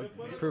all about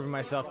proving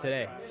myself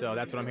today. So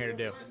that's what I'm here to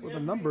do. Well, the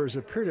numbers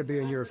appear to be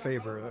in your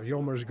favor.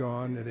 Yomer's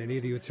gone, and they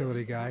need a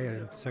utility guy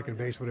and second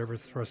base, whatever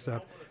thrust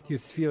up. Do you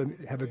feel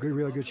have a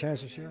really good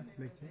chance this year?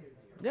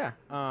 Yeah,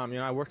 you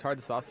know, I worked hard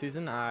this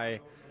offseason.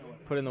 I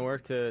put in the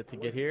work to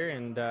get here,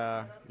 and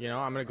you know,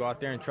 I'm going to go out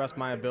there and trust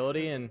my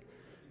ability. And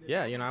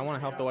yeah, you know, I want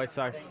to help the White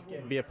Sox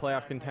be a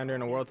playoff contender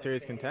and a World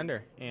Series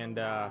contender, and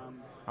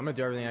I'm going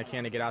to do everything I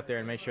can to get out there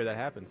and make sure that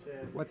happens.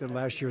 What did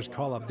last year's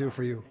call-up do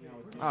for you?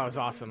 Oh, it was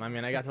awesome. I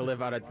mean, I got to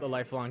live out a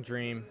lifelong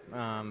dream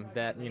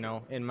that, you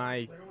know,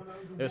 it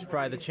was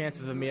probably the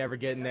chances of me ever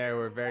getting there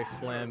were very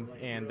slim,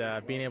 and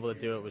being able to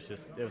do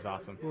it was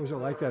awesome. What was it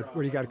like that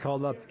when you got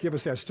called up? Give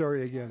us that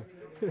story again.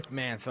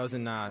 Man, so I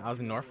was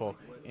in Norfolk,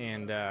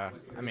 and I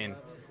mean,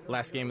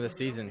 last game of the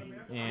season,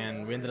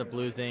 and we ended up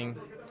losing,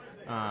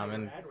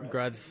 and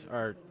Gruds,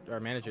 our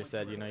manager,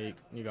 said, you know,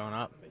 you're going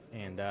up.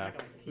 And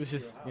it was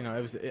just, you know,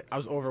 I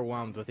was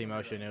overwhelmed with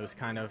emotion. It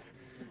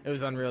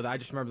was unreal. I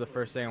just remember the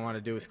first thing I wanted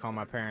to do was call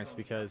my parents,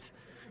 because,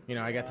 you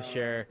know, I got to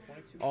share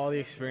all the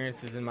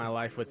experiences in my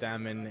life with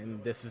them,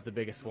 and this is the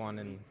biggest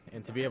one.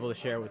 And to be able to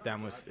share it with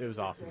them was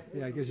awesome.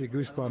 Yeah, it gives you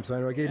goosebumps. I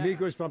know it gave me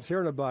goosebumps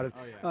hearing about it.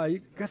 Oh, yeah.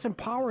 You got some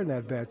power in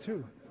that bat,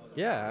 too.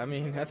 Yeah, I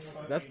mean, that's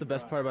the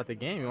best part about the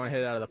game. You want to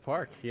hit it out of the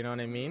park, you know what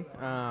I mean?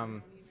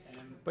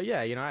 But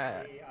yeah, you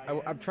know,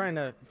 I'm trying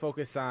to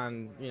focus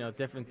on, you know,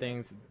 different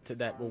things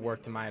that will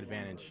work to my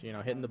advantage. You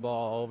know, hitting the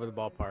ball all over the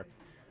ballpark,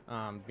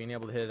 being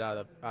able to hit it out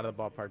of the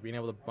ballpark, being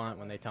able to bunt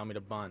when they tell me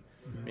to bunt,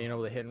 being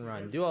able to hit and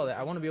run, do all that.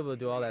 I want to be able to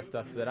do all that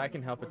stuff so that I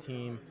can help a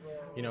team,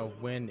 you know,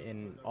 win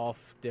in all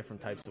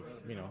different types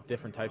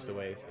of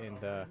ways.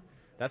 And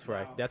that's where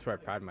I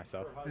pride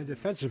myself. And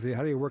defensively,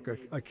 how do you work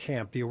a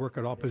camp? Do you work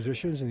at all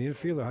positions in the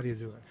infield, or how do you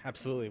do it?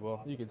 Absolutely.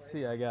 Well, you can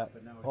see I got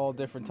all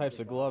different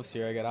types of gloves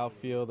here. I got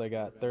outfield, I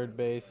got third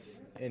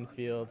base,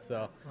 infield.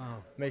 So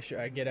make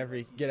sure I get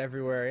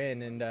everywhere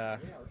in. And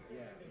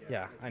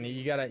yeah, I mean,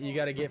 you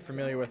gotta get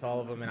familiar with all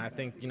of them. And I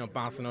think, you know,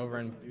 bouncing over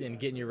and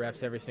getting your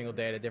reps every single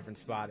day at a different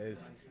spot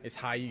is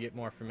how you get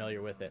more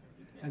familiar with it.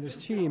 And this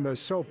team is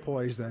so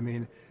poised. I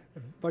mean, a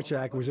bunch of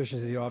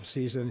acquisitions in the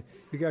offseason.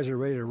 You guys are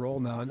ready to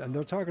roll now, and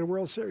they're talking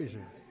World Series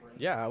here.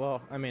 Yeah,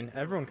 well, I mean,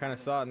 everyone kind of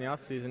saw it in the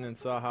offseason and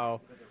saw how,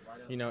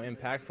 you know,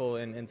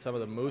 impactful in some of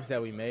the moves that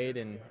we made,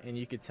 and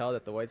you could tell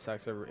that the White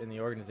Sox are in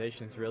the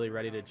organization is really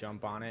ready to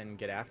jump on it and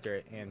get after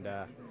it. And,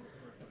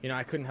 you know,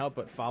 I couldn't help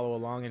but follow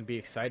along and be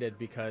excited,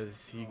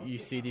 because you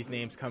see these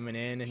names coming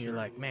in, and you're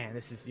like, man,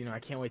 this is, you know, I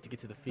can't wait to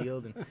get to the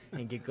field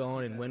and get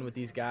going and win with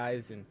these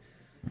guys. And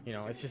you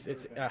know, I'll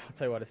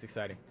tell you what, it's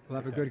exciting. We'll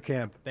have a good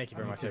camp. Thank you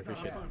very much. I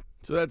appreciate it.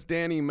 So that's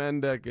Danny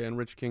Mendeck and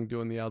Rich King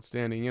doing the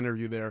outstanding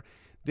interview there.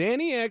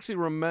 Danny actually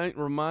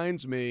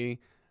reminds me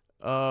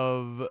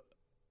of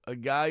a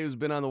guy who's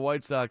been on the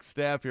White Sox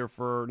staff here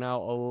for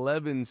now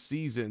 11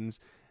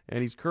 seasons,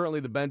 and he's currently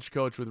the bench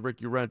coach with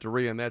Ricky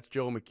Renteria, and that's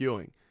Joe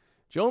McEwing.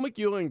 Joe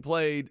McEwing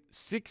played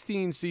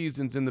 16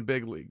 seasons in the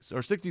big leagues,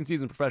 or 16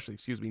 seasons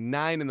professionally,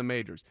 9 in the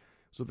majors.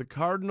 So the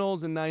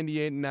Cardinals in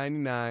 98 and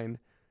 99,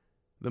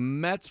 the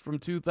Mets from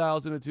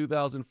 2000 to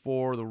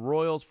 2004, the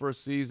Royals for a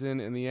season,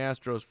 and the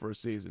Astros for a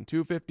season.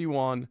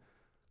 251,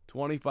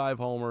 25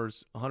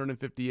 homers,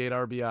 158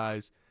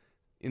 RBIs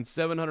in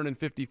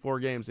 754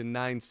 games in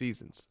 9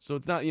 seasons. So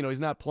it's not, you know, he's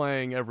not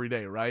playing every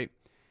day, right?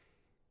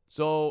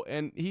 So,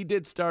 and he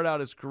did start out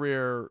his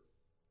career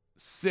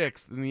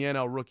 6th in the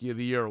NL Rookie of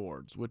the Year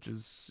awards, which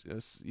is,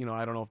 you know,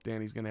 I don't know if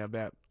Danny's going to have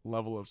that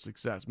level of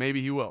success.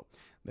 Maybe he will.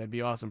 That'd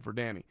be awesome for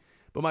Danny.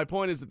 But my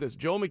point is that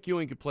Joe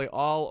McEwing could play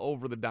all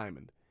over the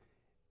diamond.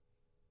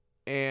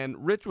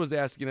 And Rich was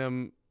asking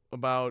him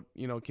about,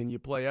 you know, can you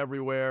play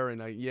everywhere?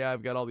 And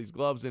I've got all these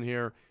gloves in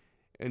here.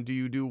 And do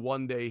you do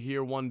one day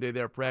here, one day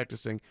there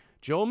practicing?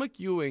 Joe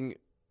McEwing,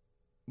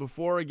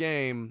 before a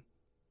game,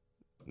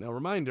 now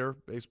reminder,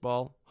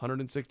 baseball,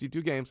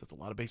 162 games, that's a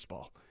lot of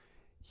baseball.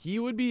 He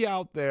would be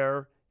out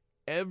there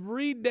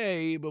every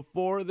day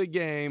before the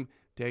game,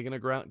 taking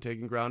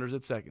grounders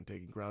at second,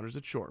 taking grounders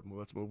at short.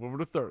 Let's move over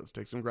to third. Let's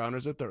take some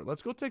grounders at third.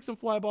 Let's go take some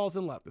fly balls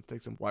in left. Let's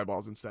take some fly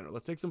balls in center.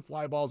 Let's take some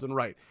fly balls in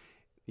right.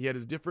 He had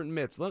his different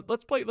mitts.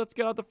 Let's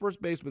get out the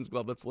first baseman's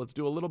glove. Let's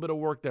do a little bit of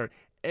work there.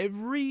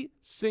 Every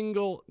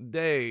single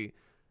day,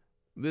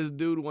 this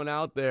dude went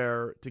out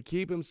there to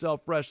keep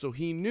himself fresh, so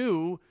he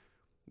knew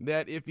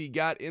that if he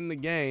got in the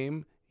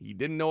game, he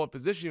didn't know what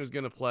position he was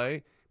going to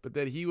play, but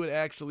that he would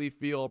actually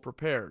feel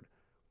prepared.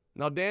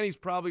 Now, Danny's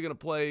probably going to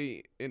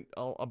play in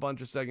a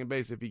bunch of second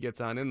base if he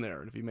gets on in there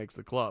and if he makes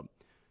the club.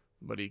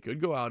 But he could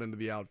go out into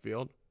the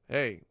outfield.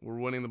 Hey, we're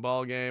winning the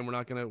ball game.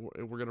 We're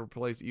going to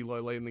replace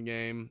Eloy late in the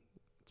game.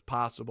 It's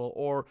possible.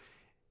 Or,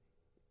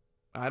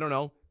 I don't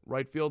know,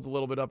 right field's a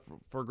little bit up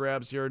for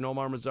grabs here.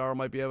 Nomar Mazara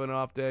might be having an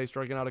off day,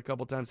 striking out a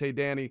couple times. Hey,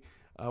 Danny,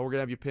 we're going to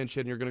have you pinch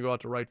hit and you're going to go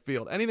out to right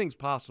field. Anything's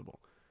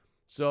possible.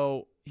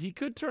 So he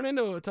could turn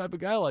into a type of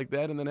guy like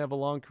that and then have a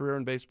long career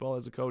in baseball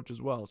as a coach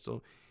as well.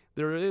 So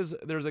there's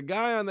a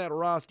guy on that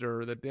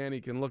roster that Danny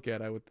can look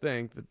at, I would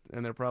think,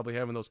 and they're probably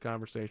having those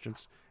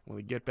conversations. When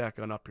we get back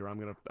on up here, I'm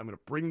gonna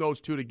bring those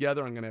two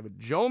together. I'm gonna have a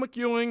Joe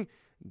McEwing,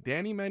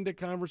 Danny Mendick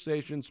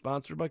conversation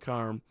sponsored by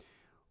Carm.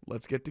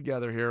 Let's get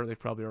together here. They've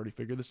probably already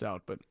figured this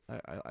out, but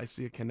I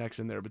see a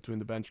connection there between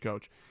the bench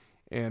coach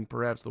and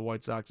perhaps the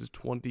White Sox's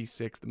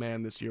 26th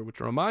man this year,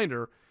 which, a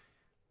reminder,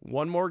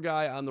 one more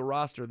guy on the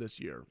roster this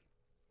year.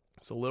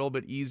 It's a little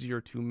bit easier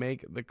to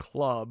make the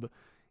club.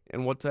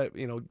 And what type,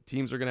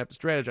 teams are going to have to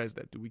strategize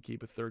that. Do we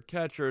keep a third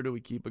catcher? Do we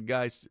keep a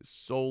guy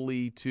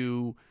solely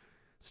to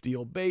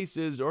steal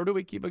bases? Or do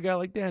we keep a guy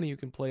like Danny who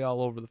can play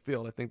all over the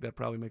field? I think that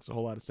probably makes a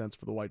whole lot of sense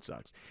for the White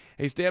Sox.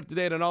 Hey, stay up to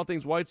date on all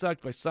things White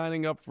Sox by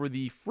signing up for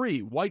the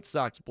free White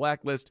Sox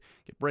Blacklist.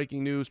 Get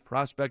breaking news,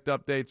 prospect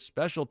updates,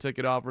 special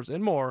ticket offers,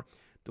 and more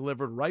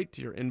delivered right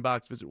to your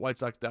inbox. Visit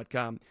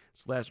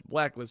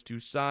whitesox.com/blacklist to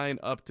sign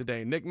up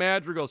today. Nick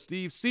Madrigal,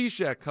 Steve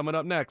Cishek coming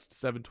up next,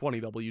 720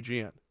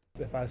 WGN.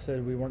 If I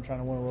said we weren't trying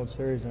to win a World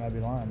Series, then I'd be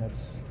lying.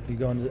 You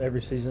go into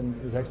every season,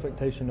 there's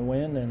expectation to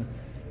win, and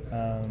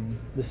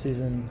this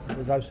season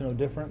is obviously no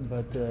different,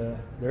 but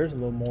there's a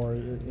little more,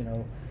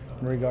 in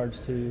regards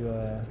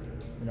to,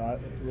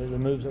 the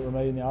moves that were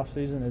made in the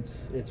offseason.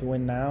 It's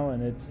win now,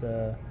 and it's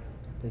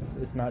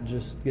not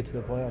just get to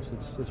the playoffs,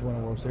 it's win a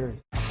World Series.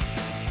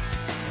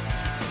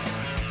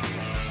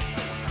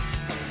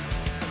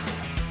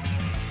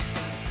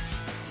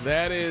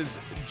 That is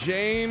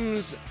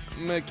James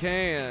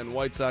McCann,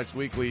 White Sox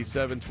Weekly,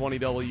 720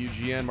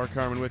 WGN. Mark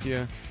Carman with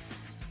you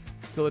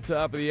till the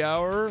top of the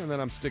hour, and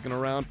then I'm sticking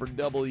around for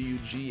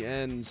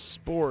WGN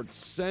Sports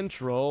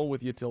Central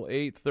with you till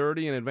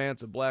 8:30 in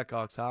advance of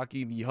Blackhawks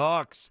hockey. The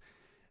Hawks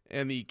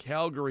and the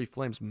Calgary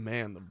Flames.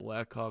 Man, the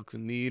Blackhawks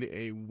need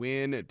a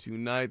win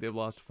tonight. They've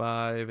lost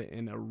 5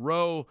 in a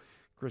row.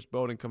 Chris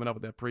Bowden coming up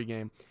with that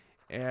pregame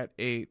at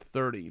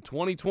 8:30.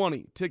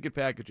 2020 ticket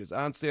packages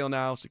on sale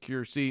now. Secure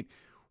your seat.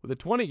 With a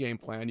 20-game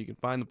plan, you can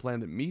find the plan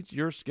that meets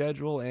your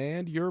schedule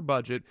and your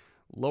budget.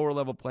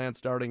 Lower-level plans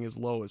starting as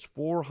low as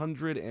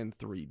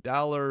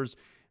 $403.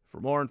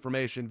 For more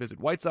information, visit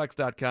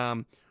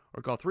whitesox.com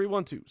or call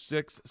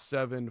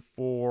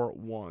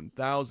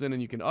 312-674-1000.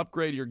 And you can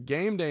upgrade your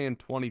game day in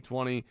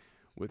 2020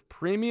 with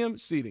premium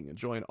seating.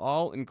 Enjoy an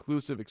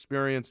all-inclusive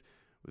experience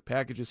with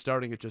packages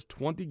starting at just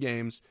 20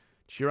 games.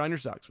 Cheer on your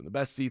Sox from the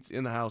best seats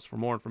in the house. For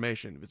more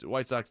information, visit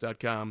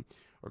whitesox.com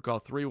or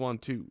call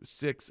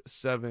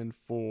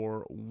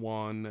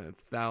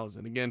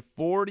 312-674-1000. Again,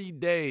 40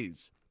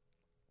 days.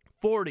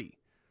 40.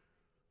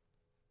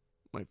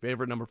 My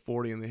favorite number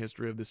 40 in the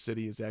history of this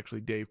city is actually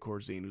Dave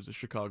Corzine, who's a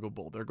Chicago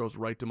Bull. There goes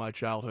right to my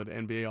childhood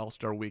NBA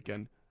All-Star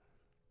Weekend.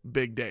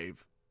 Big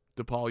Dave.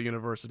 DePaul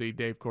University,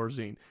 Dave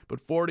Corzine. But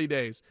 40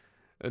 days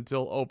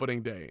until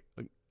opening day.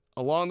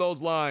 Along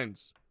those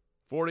lines,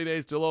 40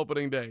 days till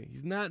opening day.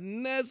 He's not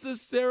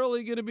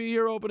necessarily going to be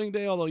here opening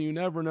day, although you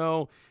never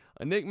know.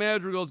 Nick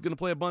Madrigal is going to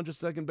play a bunch of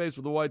second base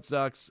with the White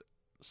Sox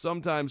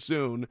sometime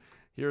soon.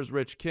 Here's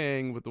Rich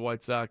King with the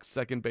White Sox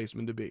second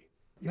baseman to be.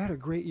 You had a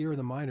great year in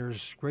the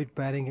minors, great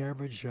batting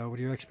average. What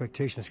are your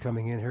expectations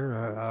coming in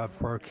here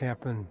for our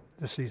camp in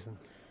this season?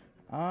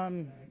 I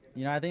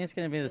think it's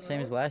going to be the same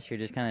as last year.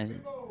 Just kind of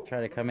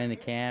try to come into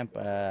camp,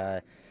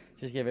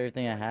 just give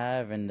everything I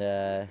have, and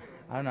I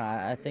don't know.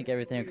 I think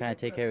everything will kind of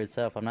take care of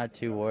itself. I'm not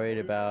too worried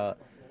about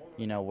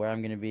where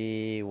I'm going to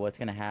be, what's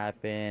going to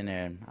happen,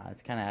 and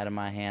it's kind of out of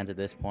my hands at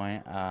this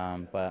point.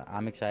 But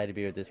I'm excited to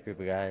be with this group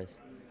of guys.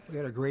 We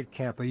had a great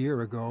camp a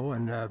year ago,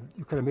 and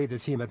you could have made the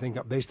team, I think,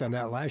 based on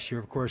that last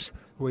year. Of course,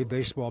 the way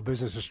baseball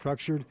business is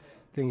structured,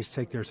 things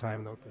take their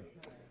time, don't they?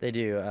 They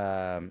do.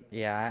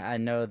 I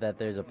know that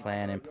there's a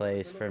plan in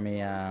place for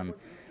me. I'm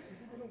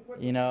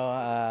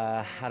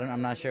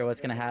not sure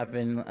what's going to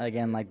happen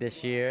again like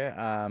this year.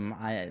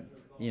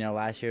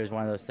 Last year was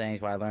one of those things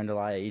where I learned a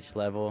lot at each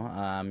level.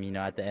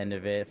 At the end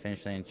of it,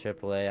 finishing in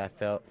AAA, I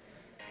felt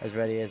as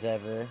ready as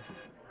ever.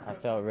 I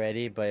felt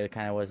ready, but it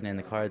kind of wasn't in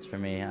the cards for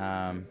me.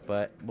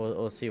 But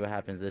we'll see what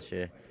happens this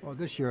year. Well,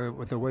 this year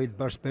with the way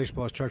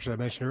baseball is structured, I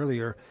mentioned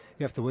earlier,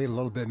 you have to wait a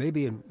little bit.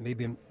 Maybe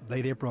in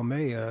late April,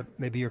 May,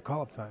 maybe your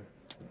call-up time.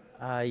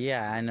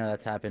 Yeah, I know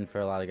that's happened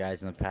for a lot of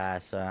guys in the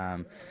past.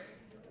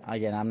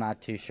 Again, I'm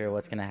not too sure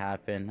what's going to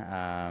happen.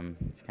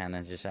 It's kind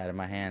of just out of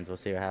my hands. We'll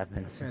see what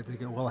happens. I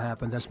think it will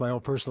happen. That's my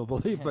own personal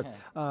belief. But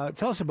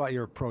tell us about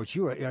your approach.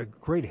 You are a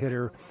great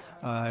hitter.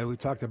 We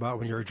talked about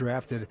when you were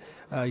drafted.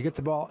 You get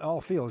the ball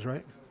all fields,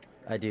 right?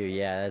 I do,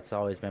 yeah. That's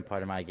always been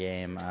part of my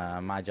game.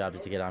 My job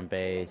is to get on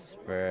base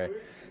for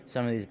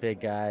some of these big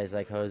guys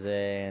like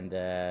Jose. And,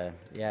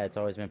 yeah, it's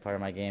always been part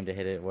of my game to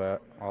hit it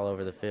all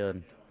over the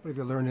field. What have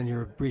you learned in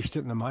your brief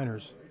stint in the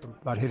minors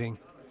about hitting?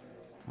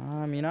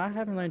 You know, I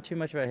haven't learned too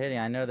much about hitting.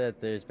 I know that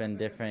there's been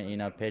different, you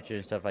know, pitchers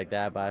and stuff like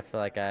that, but I feel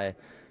like I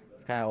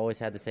kind of always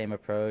had the same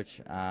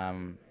approach.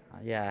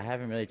 Yeah, I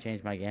haven't really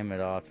changed my game at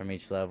all from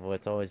each level.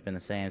 It's always been the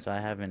same, so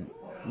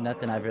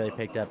nothing I've really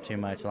picked up too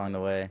much along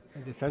the way.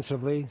 And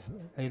defensively,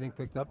 anything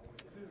picked up?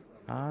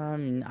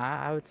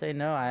 I would say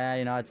no.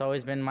 You know, it's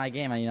always been my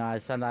game. You know,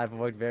 it's something I've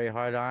worked very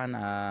hard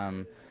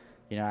on.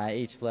 You know, at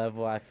each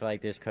level, I feel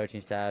like this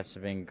coaching staffs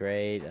have been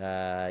great,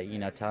 you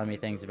know, telling me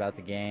things about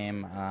the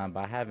game,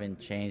 but I haven't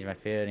changed my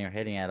fielding or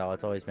hitting at all.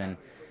 It's always been,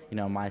 you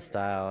know, my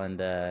style, and,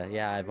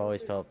 yeah, I've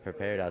always felt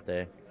prepared out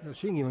there. You know,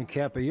 seeing you in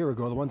camp a year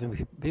ago, the one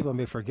thing people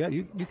may forget,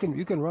 you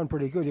can run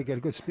pretty good. You get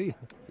a good speed.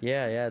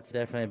 Yeah, it's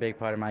definitely a big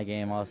part of my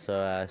game.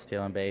 Also,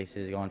 stealing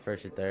bases, going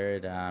first or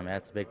third,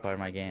 that's a big part of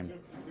my game.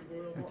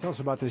 And tell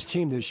us about this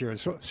team this year.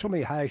 So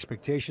many high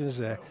expectations.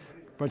 A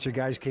bunch of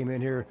guys came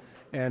in here,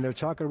 and they're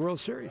talking World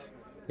Series.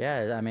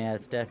 Yeah, I mean,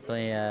 it's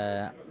definitely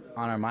on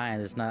our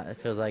minds. It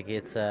feels like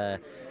it's,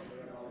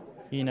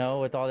 you know,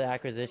 with all the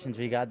acquisitions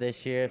we got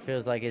this year, it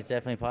feels like it's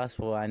definitely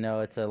possible. I know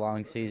it's a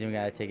long season. We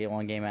got to take it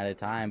one game at a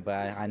time,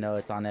 but I know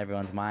it's on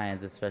everyone's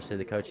minds, especially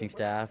the coaching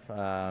staff.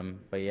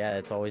 But, yeah,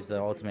 it's always the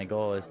ultimate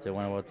goal is to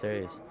win a World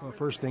Series. Well,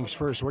 first things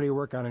first, what do you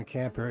work on in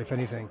camp, or if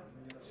anything?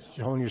 Just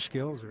hone your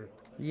skills? Or?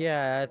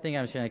 Yeah, I think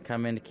I'm just going to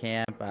come into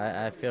camp.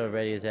 I feel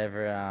ready as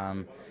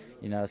ever.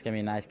 You know, it's going to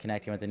be nice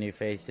connecting with the new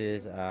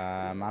faces.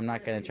 I'm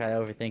not going to try to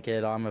overthink it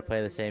at all. I'm going to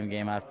play the same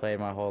game I've played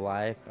my whole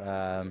life.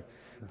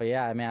 But,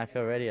 yeah, I mean, I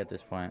feel ready at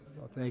this point.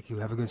 Well, thank you.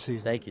 Have a good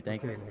season. Thank you.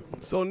 Nick.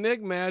 So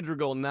Nick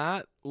Madrigal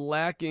not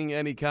lacking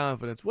any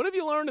confidence. What have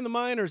you learned in the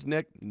minors,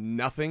 Nick?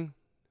 Nothing.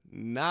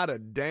 Not a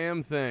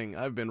damn thing.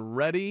 I've been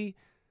ready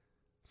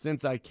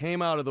since I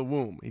came out of the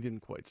womb. He didn't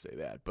quite say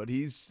that, but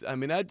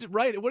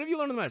right. What have you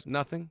learned in the minors?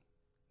 Nothing.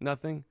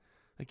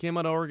 I came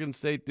out of Oregon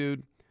State,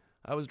 dude.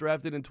 I was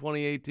drafted in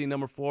 2018,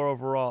 number 4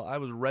 overall. I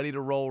was ready to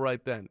roll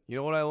right then. You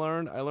know what I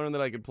learned? I learned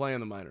that I could play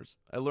in the minors.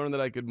 I learned that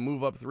I could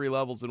move up 3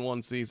 levels in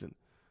one season.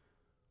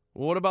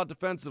 Well, what about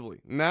defensively?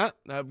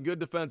 I'm good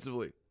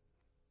defensively.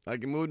 I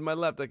can move to my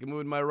left. I can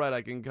move to my right.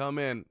 I can come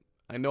in.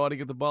 I know how to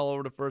get the ball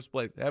over to first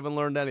place. I haven't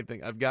learned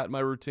anything. I've got my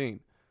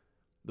routine.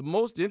 The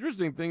most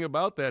interesting thing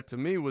about that to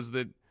me was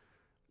that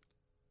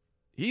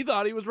he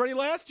thought he was ready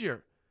last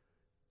year.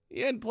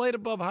 He hadn't played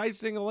above high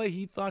single A.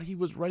 He thought he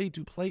was ready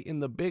to play in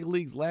the big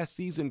leagues last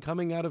season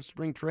coming out of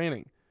spring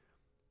training.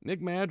 Nick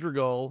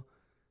Madrigal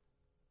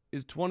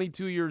is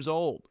 22 years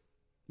old.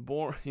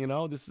 Born, you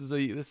know,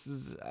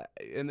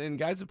 and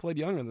guys have played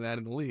younger than that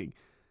in the league,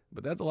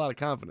 but that's a lot of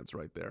confidence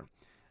right there.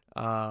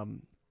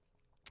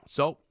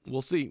 So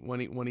we'll see when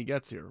he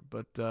gets here.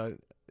 But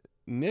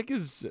Nick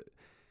is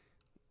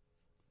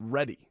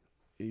ready.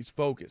 He's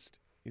focused.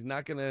 He's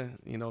not gonna,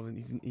 you know,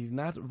 he's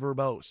not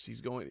verbose.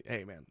 He's going,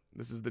 hey man,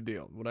 this is the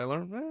deal. What I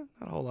learned? Not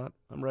a whole lot.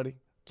 I'm ready.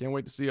 Can't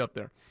wait to see you up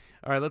there.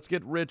 All right, let's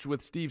get rich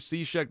with Steve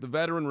Cishek, the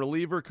veteran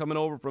reliever coming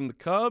over from the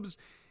Cubs.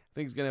 I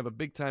think he's going to have a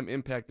big-time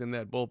impact in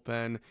that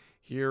bullpen.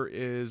 Here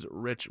is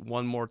Rich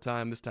one more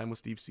time, this time with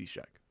Steve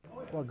Cishek.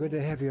 Well, good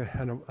to have you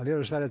on the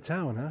other side of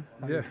town,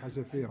 huh? How's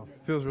it feel?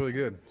 Feels really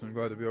good. I'm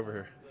glad to be over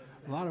here.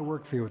 A lot of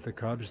work for you with the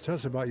Cubs. Tell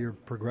us about your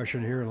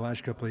progression here in the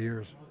last couple of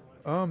years.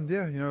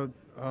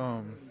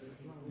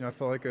 I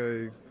felt like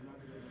I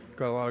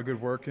got a lot of good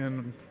work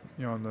in,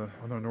 on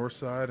the north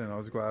side, and I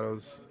was glad I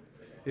was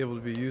able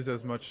to be used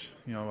as much.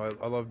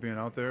 I love being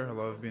out there. I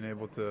love being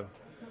able to,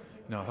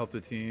 help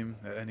the team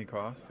at any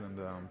cost, and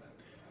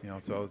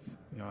so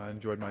I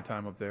enjoyed my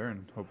time up there,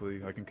 and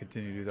hopefully I can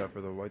continue to do that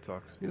for the White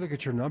Sox. You look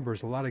at your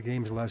numbers, a lot of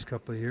games the last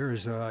couple of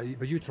years,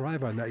 but you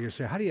thrive on that. You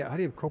say, how do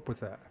you cope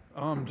with that?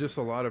 Just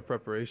a lot of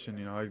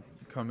preparation. I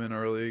come in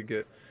early,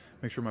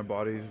 make sure my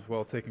body's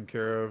well taken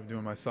care of,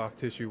 doing my soft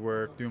tissue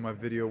work, doing my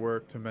video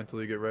work to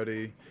mentally get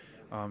ready,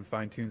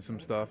 fine-tune some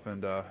stuff,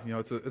 and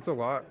it's a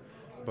lot,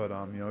 but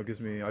it gives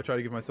me. I try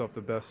to give myself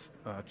the best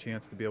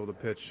chance to be able to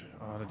pitch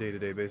on a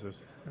day-to-day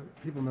basis.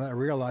 People may not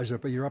realize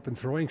it, but you're up and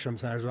throwing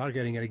sometimes without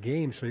getting in a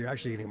game, so you're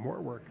actually getting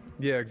more work.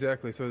 Yeah,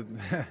 exactly. So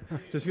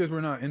just because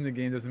we're not in the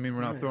game doesn't mean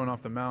we're not throwing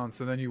off the mound.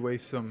 So then you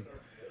waste some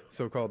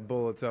so-called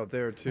bullets out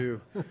there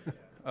too.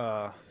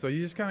 So you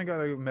just kind of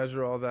got to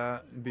measure all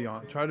that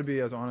and try to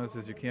be as honest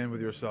as you can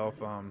with yourself,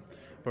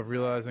 but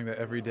realizing that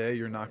every day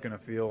you're not going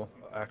to feel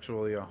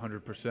actually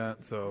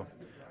 100%. So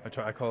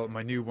I call it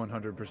my new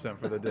 100%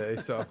 for the day.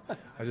 So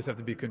I just have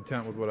to be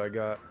content with what I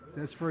got.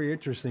 That's very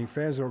interesting.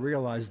 Fans don't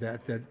realize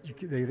that they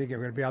think you're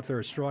going to be out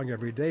there strong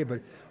every day.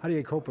 But how do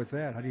you cope with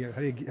that? How do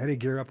you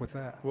gear up with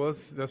that? Well,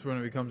 that's when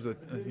it becomes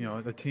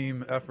a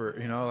team effort.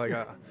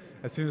 Like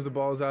as soon as the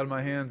ball is out of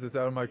my hands, it's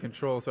out of my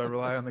control. So I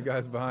rely on the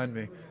guys behind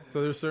me.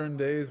 So there's certain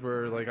days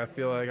where like I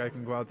feel like I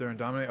can go out there and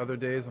dominate. Other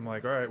days I'm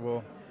like, all right,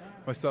 well,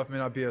 my stuff may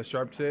not be as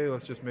sharp today.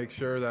 Let's just make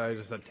sure that I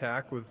just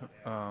attack with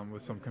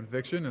some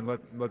conviction and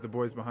let the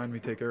boys behind me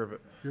take care of it.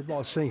 Your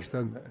ball sinks,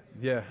 doesn't it?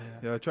 Yeah.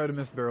 I try to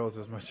miss barrels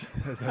as much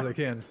as I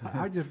can.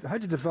 How'd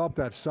you develop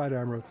that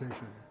sidearm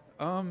rotation?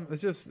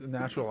 It's just a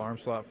natural arm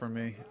slot for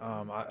me.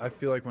 I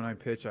feel like when I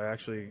pitch, I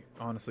actually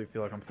honestly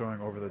feel like I'm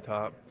throwing over the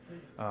top.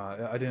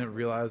 I didn't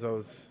realize I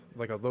was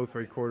like a low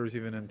three-quarters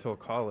even until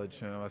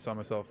college. I saw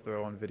myself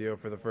throw on video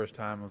for the first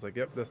time. I was like,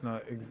 yep, that's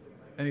not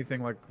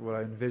anything like what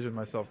I envisioned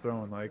myself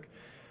throwing. Like,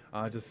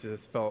 I just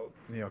felt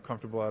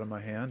comfortable out of my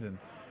hand, and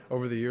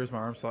over the years, my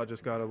arm slot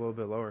just got a little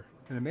bit lower.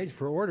 And it made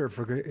for order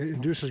it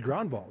induces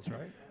ground balls,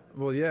 right?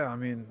 Well, yeah. I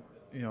mean,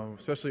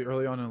 especially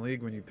early on in the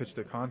league when you pitch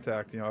to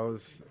contact, I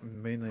was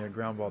mainly a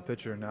ground ball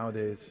pitcher.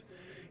 Nowadays,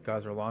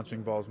 guys are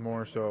launching balls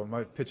more, so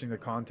my pitching to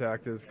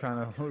contact is kind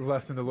of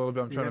lessened a little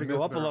bit. I'm trying to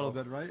go up barrels. a little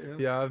bit, right?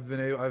 Yeah,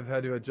 I've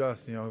had to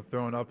adjust.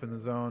 Throwing up in the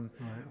zone,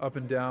 right. Up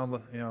and down.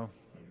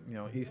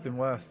 East and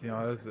west.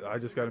 I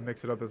just got to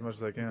mix it up as much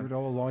as I can. Good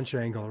old launch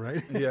angle,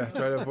 right? Yeah,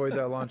 try to avoid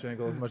that launch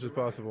angle as much as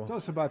possible. Tell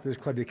us about this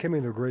club. You came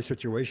into a great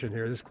situation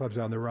here. This club's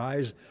on the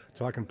rise.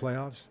 Talking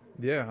playoffs.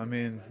 Yeah, I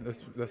mean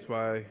that's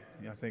why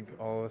I think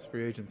all of us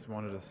free agents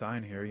wanted to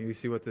sign here. You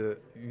see how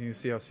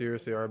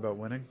serious they are about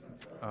winning,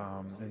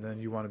 and then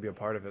you want to be a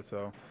part of it.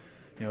 So,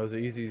 it was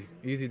an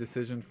easy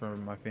decision for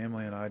my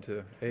family and I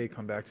to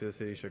come back to the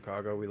city of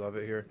Chicago. We love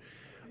it here,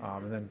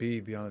 and then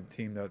be on a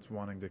team that's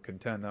wanting to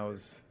contend. That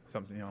was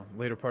something,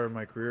 later part of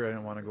my career, I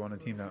didn't want to go on a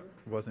team that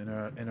wasn't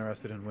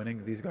interested in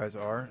winning. These guys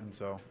are, and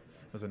so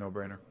it was a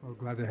no-brainer. Well,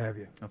 glad to have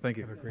you. Oh, thank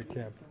you. Have a great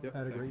camp. Yep.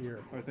 Had a great year.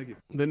 All right, thank you.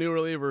 The new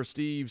reliever,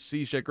 Steve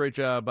Cishek. Great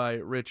job by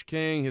Rich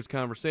King. His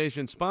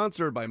conversation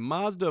sponsored by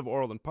Mazda of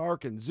Orland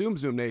Park and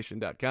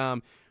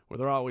ZoomZoomNation.com, where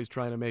they're always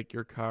trying to make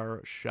your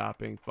car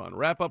shopping fun.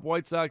 Wrap up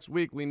White Sox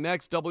Weekly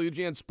next.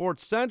 WGN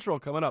Sports Central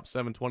coming up,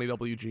 720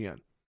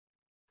 WGN.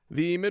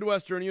 The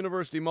Midwestern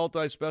University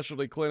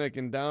Multi-Specialty Clinic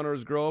in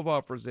Downers Grove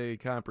offers a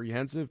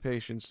comprehensive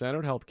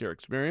patient-centered healthcare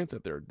experience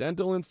at their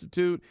Dental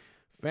Institute,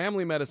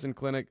 Family Medicine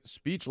Clinic,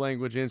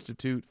 Speech-Language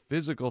Institute,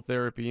 Physical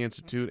Therapy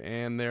Institute,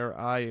 and their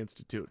Eye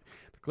Institute.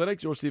 The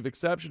clinics will receive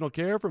exceptional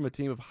care from a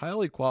team of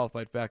highly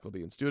qualified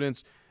faculty and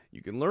students.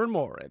 You can learn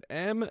more at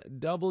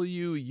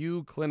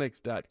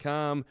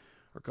mwuclinics.com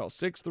or call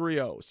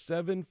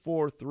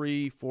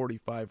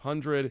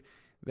 630-743-4500.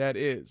 That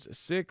is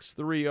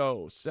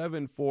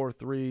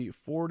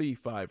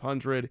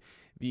 630-743-4500.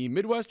 The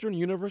Midwestern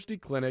University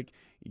Clinic,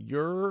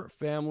 your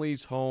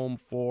family's home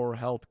for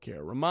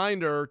healthcare.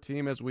 Reminder,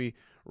 team, as we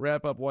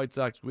wrap up White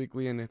Sox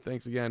Weekly, and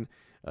thanks again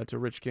to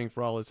Rich King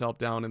for all his help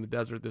down in the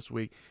desert this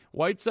week.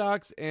 White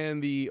Sox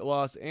and the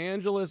Los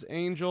Angeles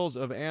Angels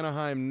of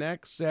Anaheim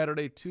next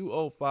Saturday,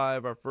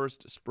 2:05, our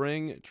first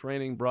spring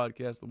training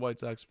broadcast, the White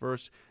Sox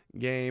first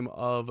game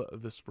of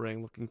the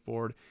spring. Looking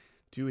forward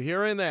to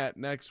hearing that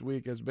next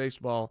week as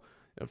baseball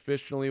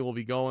officially will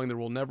be going. There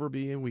will never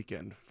be a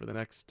weekend for the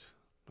next,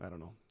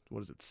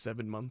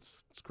 7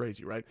 months? It's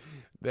crazy, right?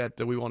 That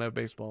we won't have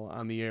baseball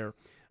on the air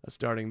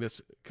starting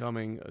this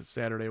coming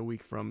Saturday, a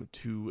week from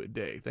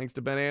today. Thanks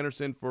to Ben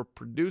Anderson for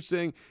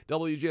producing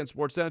WGN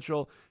Sports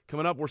Central.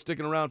 Coming up, we're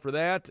sticking around for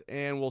that,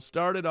 and we'll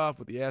start it off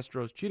with the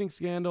Astros cheating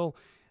scandal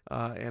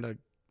and a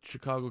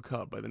Chicago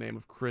Cub by the name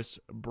of Chris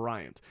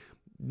Bryant.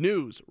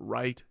 News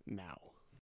right now.